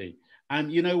 I see. And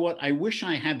you know what? I wish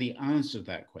I had the answer to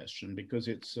that question because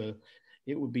it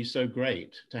would be so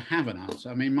great to have an answer.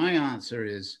 I mean, my answer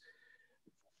is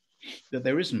that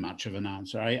there isn't much of an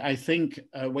answer. I think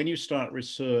when you start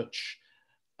research,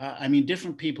 I mean,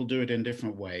 different people do it in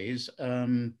different ways.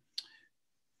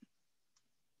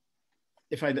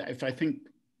 If I think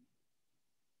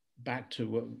back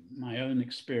to my own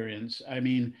experience. I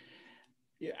mean,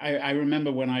 I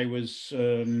remember when I was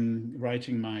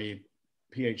writing my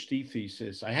PhD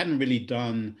thesis, I hadn't really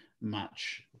done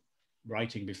much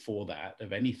writing before that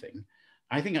of anything.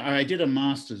 I think I did a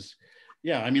master's.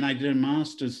 Yeah, I mean, I did a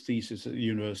master's thesis at the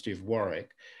University of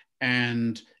Warwick.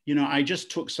 And, you know, I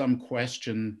just took some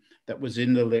question that was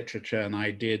in the literature and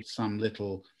I did some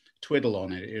little twiddle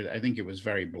on it. I think it was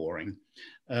very boring.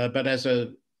 But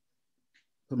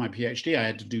for my PhD, I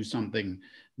had to do something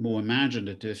more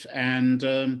imaginative. And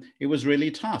it was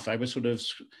really tough. I was sort of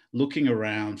looking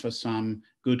around for some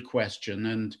good question.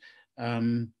 And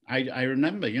I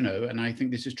remember, you know, and I think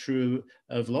this is true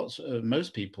of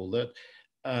most people, that,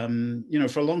 you know,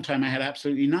 for a long time I had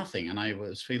absolutely nothing and I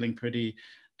was feeling pretty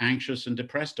anxious and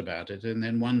depressed about it. And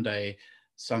then one day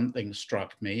something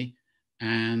struck me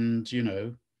and, you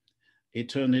know, it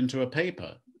turned into a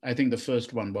paper. I think the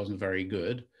first one wasn't very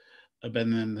good, but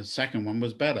then the second one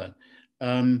was better.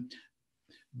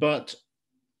 But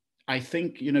I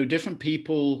think, you know, different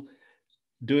people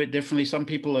do it differently. Some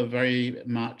people are very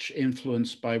much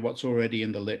influenced by what's already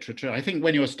in the literature. I think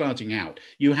when you're starting out,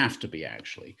 you have to be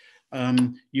actually.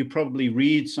 You probably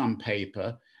read some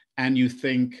paper and you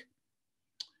think,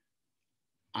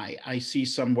 I see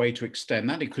some way to extend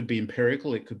that. It could be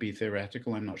empirical, it could be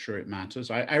theoretical, I'm not sure it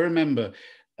matters. I remember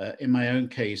in my own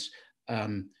case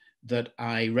that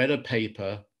I read a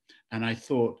paper and I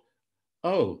thought,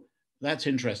 oh, that's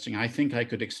interesting. I think I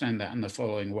could extend that in the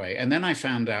following way. And then I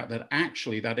found out that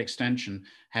actually that extension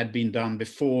had been done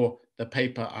before the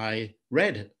paper I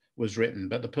read was written,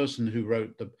 but the person who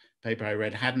wrote the paper I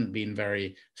read hadn't been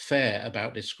very fair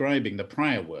about describing the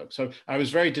prior work. So I was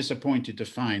very disappointed to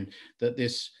find that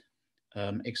this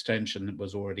extension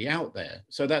was already out there.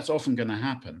 So that's often going to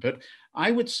happen. But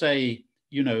I would say,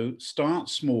 you know, start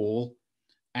small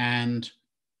and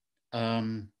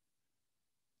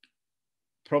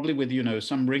probably with, you know,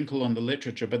 some wrinkle on the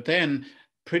literature, but then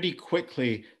pretty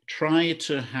quickly try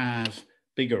to have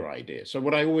bigger ideas. So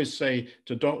what I always say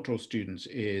to doctoral students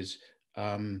is,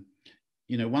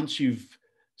 you know, once you've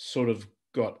sort of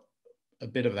got a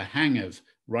bit of the hang of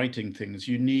writing things,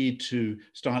 you need to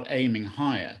start aiming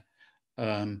higher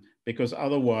because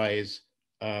otherwise,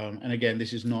 and again,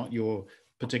 this is not your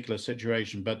particular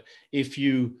situation, but if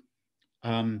you,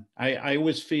 I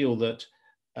always feel that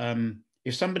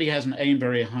if somebody hasn't aimed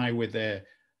very high with their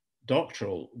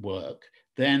doctoral work,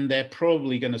 then they're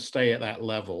probably going to stay at that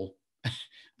level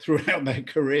throughout their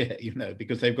career, you know,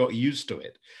 because they've got used to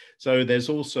it. So there's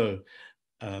also,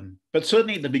 but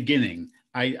certainly at the beginning,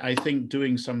 I think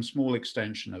doing some small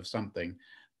extension of something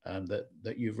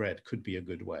that you've read could be a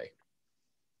good way.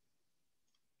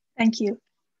 Thank you.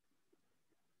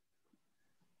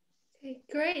 Okay,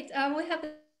 great. We have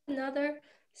another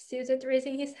student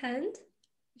raising his hand.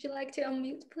 Would you like to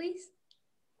unmute, please?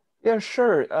 Yeah,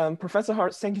 sure. Professor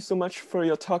Hart, thank you so much for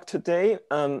your talk today.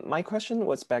 My question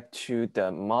was back to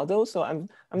the model. So I'm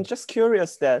just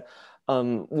curious that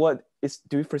what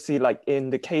do you foresee like in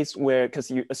the case where,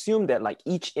 because you assume that like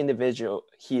each individual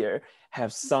here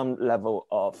have some level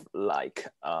of like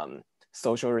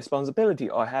social responsibility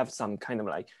or have some kind of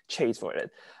like chase for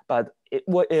it. But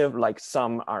what if like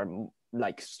some are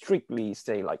like strictly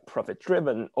say like profit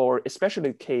driven, or especially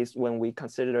the case when we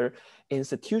consider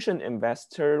institution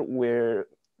investor where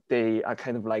they are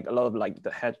kind of like a lot of like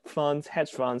the hedge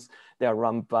funds, they are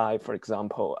run by, for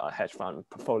example, hedge fund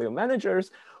portfolio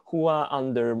managers who are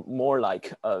under more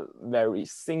like a very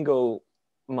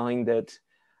single-minded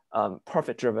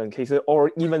profit driven cases,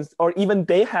 or even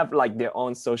they have like their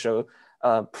own social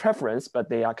preference, but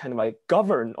they are kind of like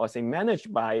governed or say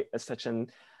managed by such an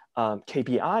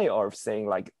KPI or saying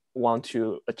like want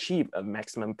to achieve a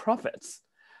maximum profits,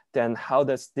 then how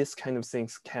does this kind of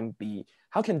things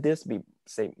how can this be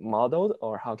say modeled,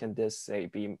 or how can this say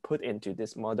be put into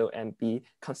this model and be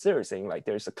considered saying like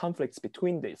there's a conflict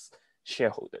between these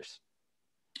shareholders?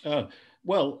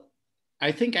 Well,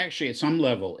 I think actually at some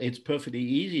level it's perfectly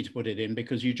easy to put it in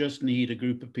because you just need a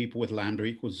group of people with lambda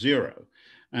equals 0.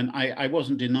 And I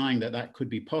wasn't denying that that could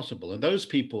be possible. And those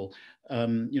people,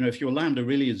 you know, if your lambda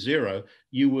really is 0,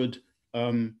 you would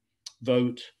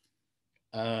vote,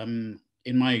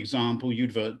 in my example,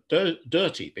 you'd vote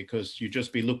dirty because you'd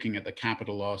just be looking at the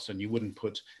capital loss and you wouldn't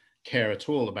put care at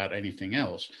all about anything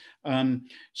else.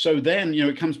 So then, you know,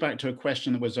 it comes back to a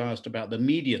question that was asked about the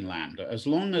median lambda. As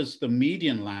long as the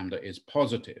median lambda is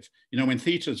positive, you know, when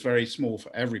theta is very small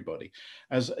for everybody,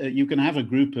 as you can have a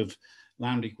group of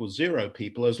lambda equals 0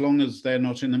 people as long as they're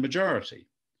not in the majority.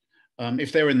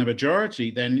 If they're in the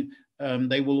majority, then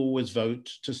they will always vote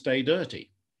to stay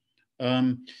dirty.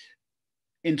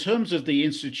 in terms of the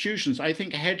institutions, I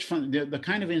think hedge fund, the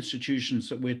kind of institutions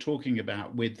that we're talking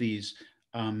about with these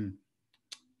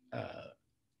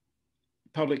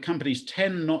public companies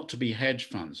tend not to be hedge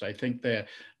funds. I think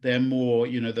they're more,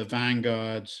 you know, the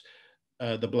Vanguards,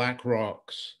 the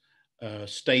BlackRocks,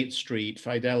 State Street,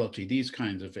 Fidelity, these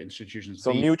kinds of institutions.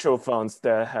 So mutual funds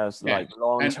that has like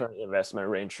long-term investment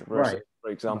range versus, right,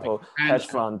 for example, right. hedge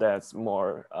fund that's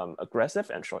more aggressive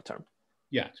and short-term.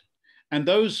 Yeah. And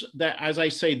those that, as I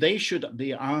say, they should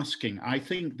be asking, I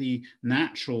think the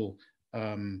natural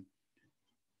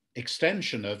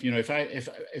extension of, you know,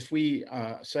 if we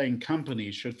are saying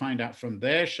companies should find out from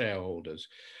their shareholders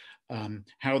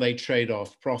how they trade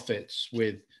off profits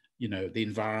with, you know, the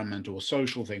environment or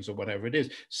social things or whatever it is.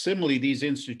 Similarly, these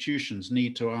institutions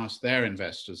need to ask their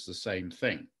investors the same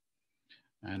thing.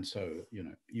 And so, you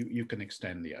know, you can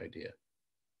extend the idea.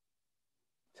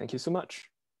 Thank you so much.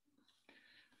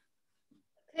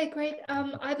 Okay, great.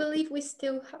 I believe we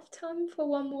still have time for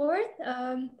one more.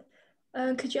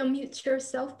 Could you unmute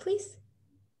yourself, please?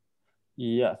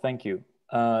 Yeah, thank you.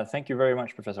 Thank you very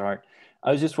much, Professor Hart.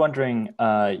 I was just wondering,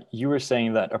 you were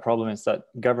saying that a problem is that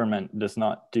government does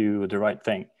not do the right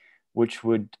thing, which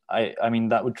would, I mean,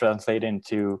 that would translate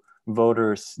into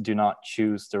voters do not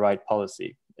choose the right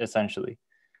policy, essentially.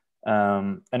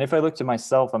 And if I look to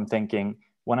myself, I'm thinking,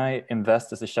 when I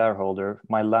invest as a shareholder,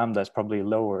 my lambda is probably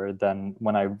lower than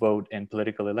when I vote in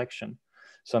political election.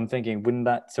 So I'm thinking, wouldn't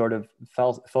that sort of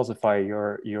falsify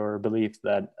your belief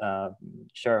that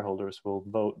shareholders will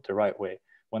vote the right way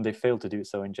when they fail to do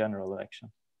so in general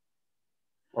election?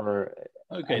 Or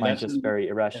am I just very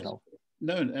irrational? Yes.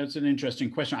 No, that's an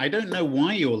interesting question. I don't know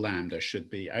why your lambda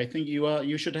should be. I think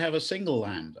you should have a single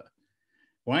lambda.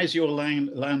 Why is your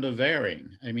lambda varying?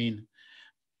 I mean,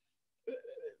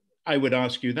 I would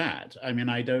ask you that. I mean,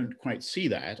 I don't quite see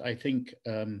that. I think,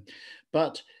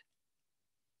 but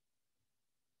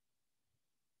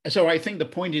so I think the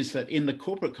point is that in the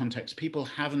corporate context, people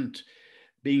haven't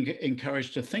been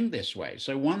encouraged to think this way.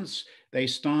 So once they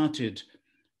started,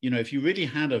 you know, if you really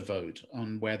had a vote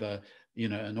on whether, you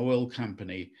know, an oil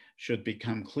company should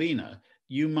become cleaner,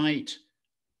 you might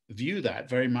view that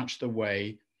very much the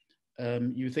way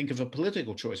you think of a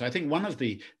political choice. I think one of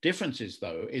the differences,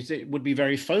 though, is it would be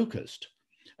very focused,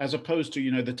 as opposed to,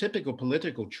 you know, the typical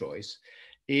political choice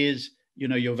is, you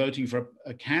know, you're voting for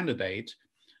a candidate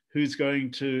who's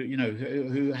going to, you know,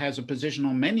 who has a position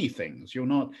on many things.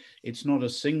 It's not a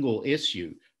single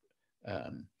issue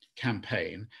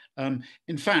campaign.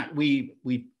 In fact, we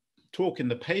talk in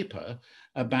the paper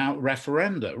about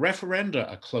referenda.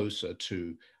 Referenda are closer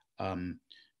to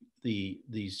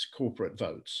these corporate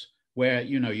votes, where,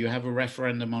 you know, you have a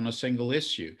referendum on a single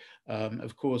issue.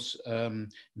 Of course, in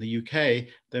the UK,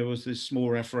 there was this small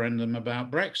referendum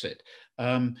about Brexit.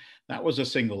 That was a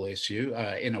single issue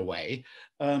in a way.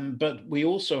 But we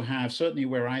also have, certainly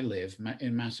where I live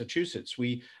in Massachusetts,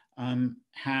 we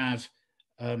have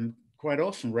quite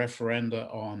often referenda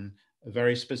on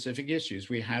very specific issues.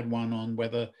 We had one on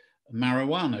whether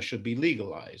marijuana should be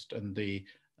legalized, and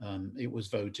it was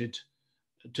voted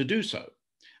to do so.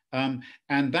 And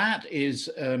that is,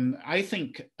 I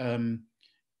think,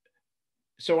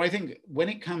 so I think when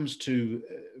it comes to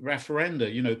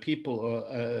referenda, you know, people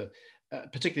are,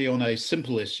 particularly on a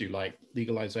simple issue like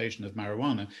legalization of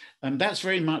marijuana, that's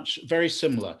very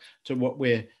similar to what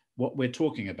we're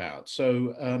talking about.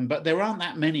 So, but there aren't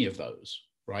that many of those,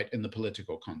 right, in the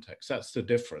political context. That's the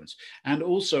difference. And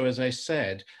also, as I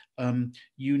said,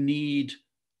 you need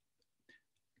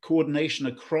coordination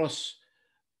across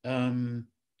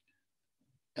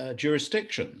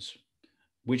jurisdictions,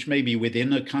 which may be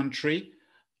within a country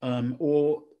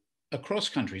or across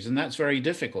countries, and that's very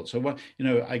difficult. So, you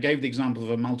know, I gave the example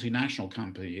of a multinational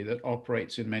company that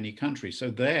operates in many countries.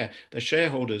 So the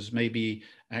shareholders may be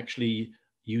actually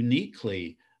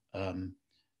uniquely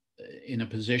in a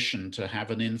position to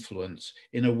have an influence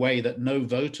in a way that no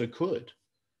voter could,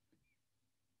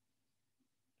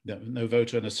 that no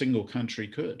voter in a single country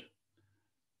could.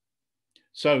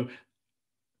 So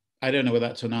I don't know whether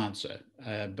that's an answer,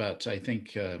 but I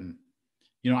think,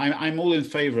 you know, I'm all in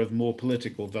favor of more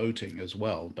political voting as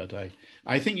well. But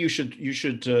I think you should.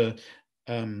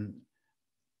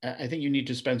 I think you need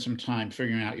to spend some time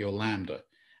figuring out your lambda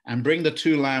and bring the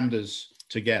two lambdas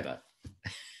together.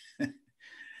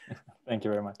 Thank you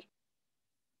very much.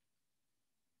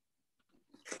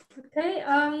 Okay.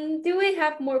 Do we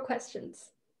have more questions?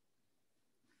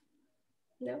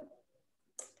 No.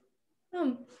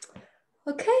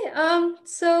 Okay.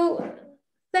 So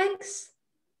thank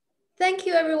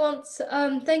you, everyone.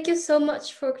 Thank you so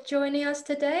much for joining us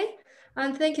today.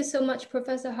 And thank you so much,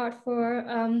 Professor Hart, for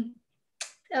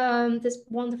this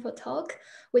wonderful talk.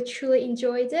 We truly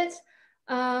enjoyed it.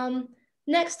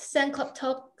 Next Zen Club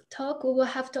talk, we will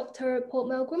have Dr. Paul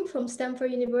Milgram from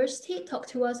Stanford University talk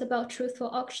to us about truthful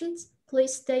auctions.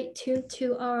 Please stay tuned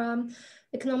to our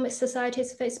Economic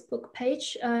Society's Facebook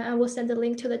page, and we'll send a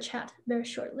link to the chat very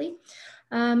shortly.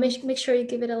 Make sure you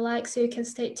give it a like so you can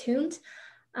stay tuned.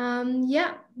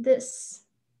 Yeah,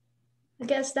 I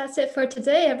guess that's it for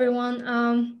today,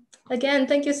 everyone. Again,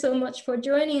 thank you so much for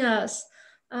joining us.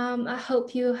 I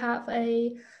hope you have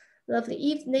a lovely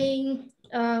evening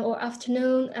or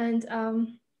afternoon, and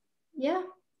yeah.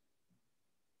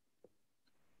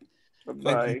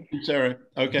 Bye. Sarah.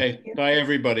 Okay. Bye,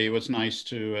 everybody. It was nice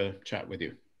to chat with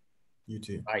you. You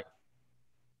too. Bye.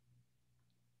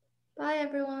 Bye,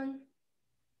 everyone.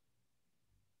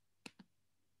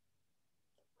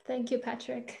 Thank you,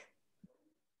 Patrick.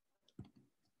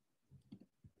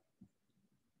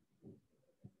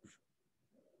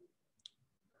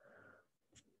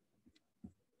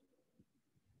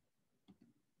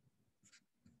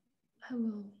 I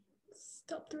will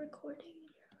stop the recording.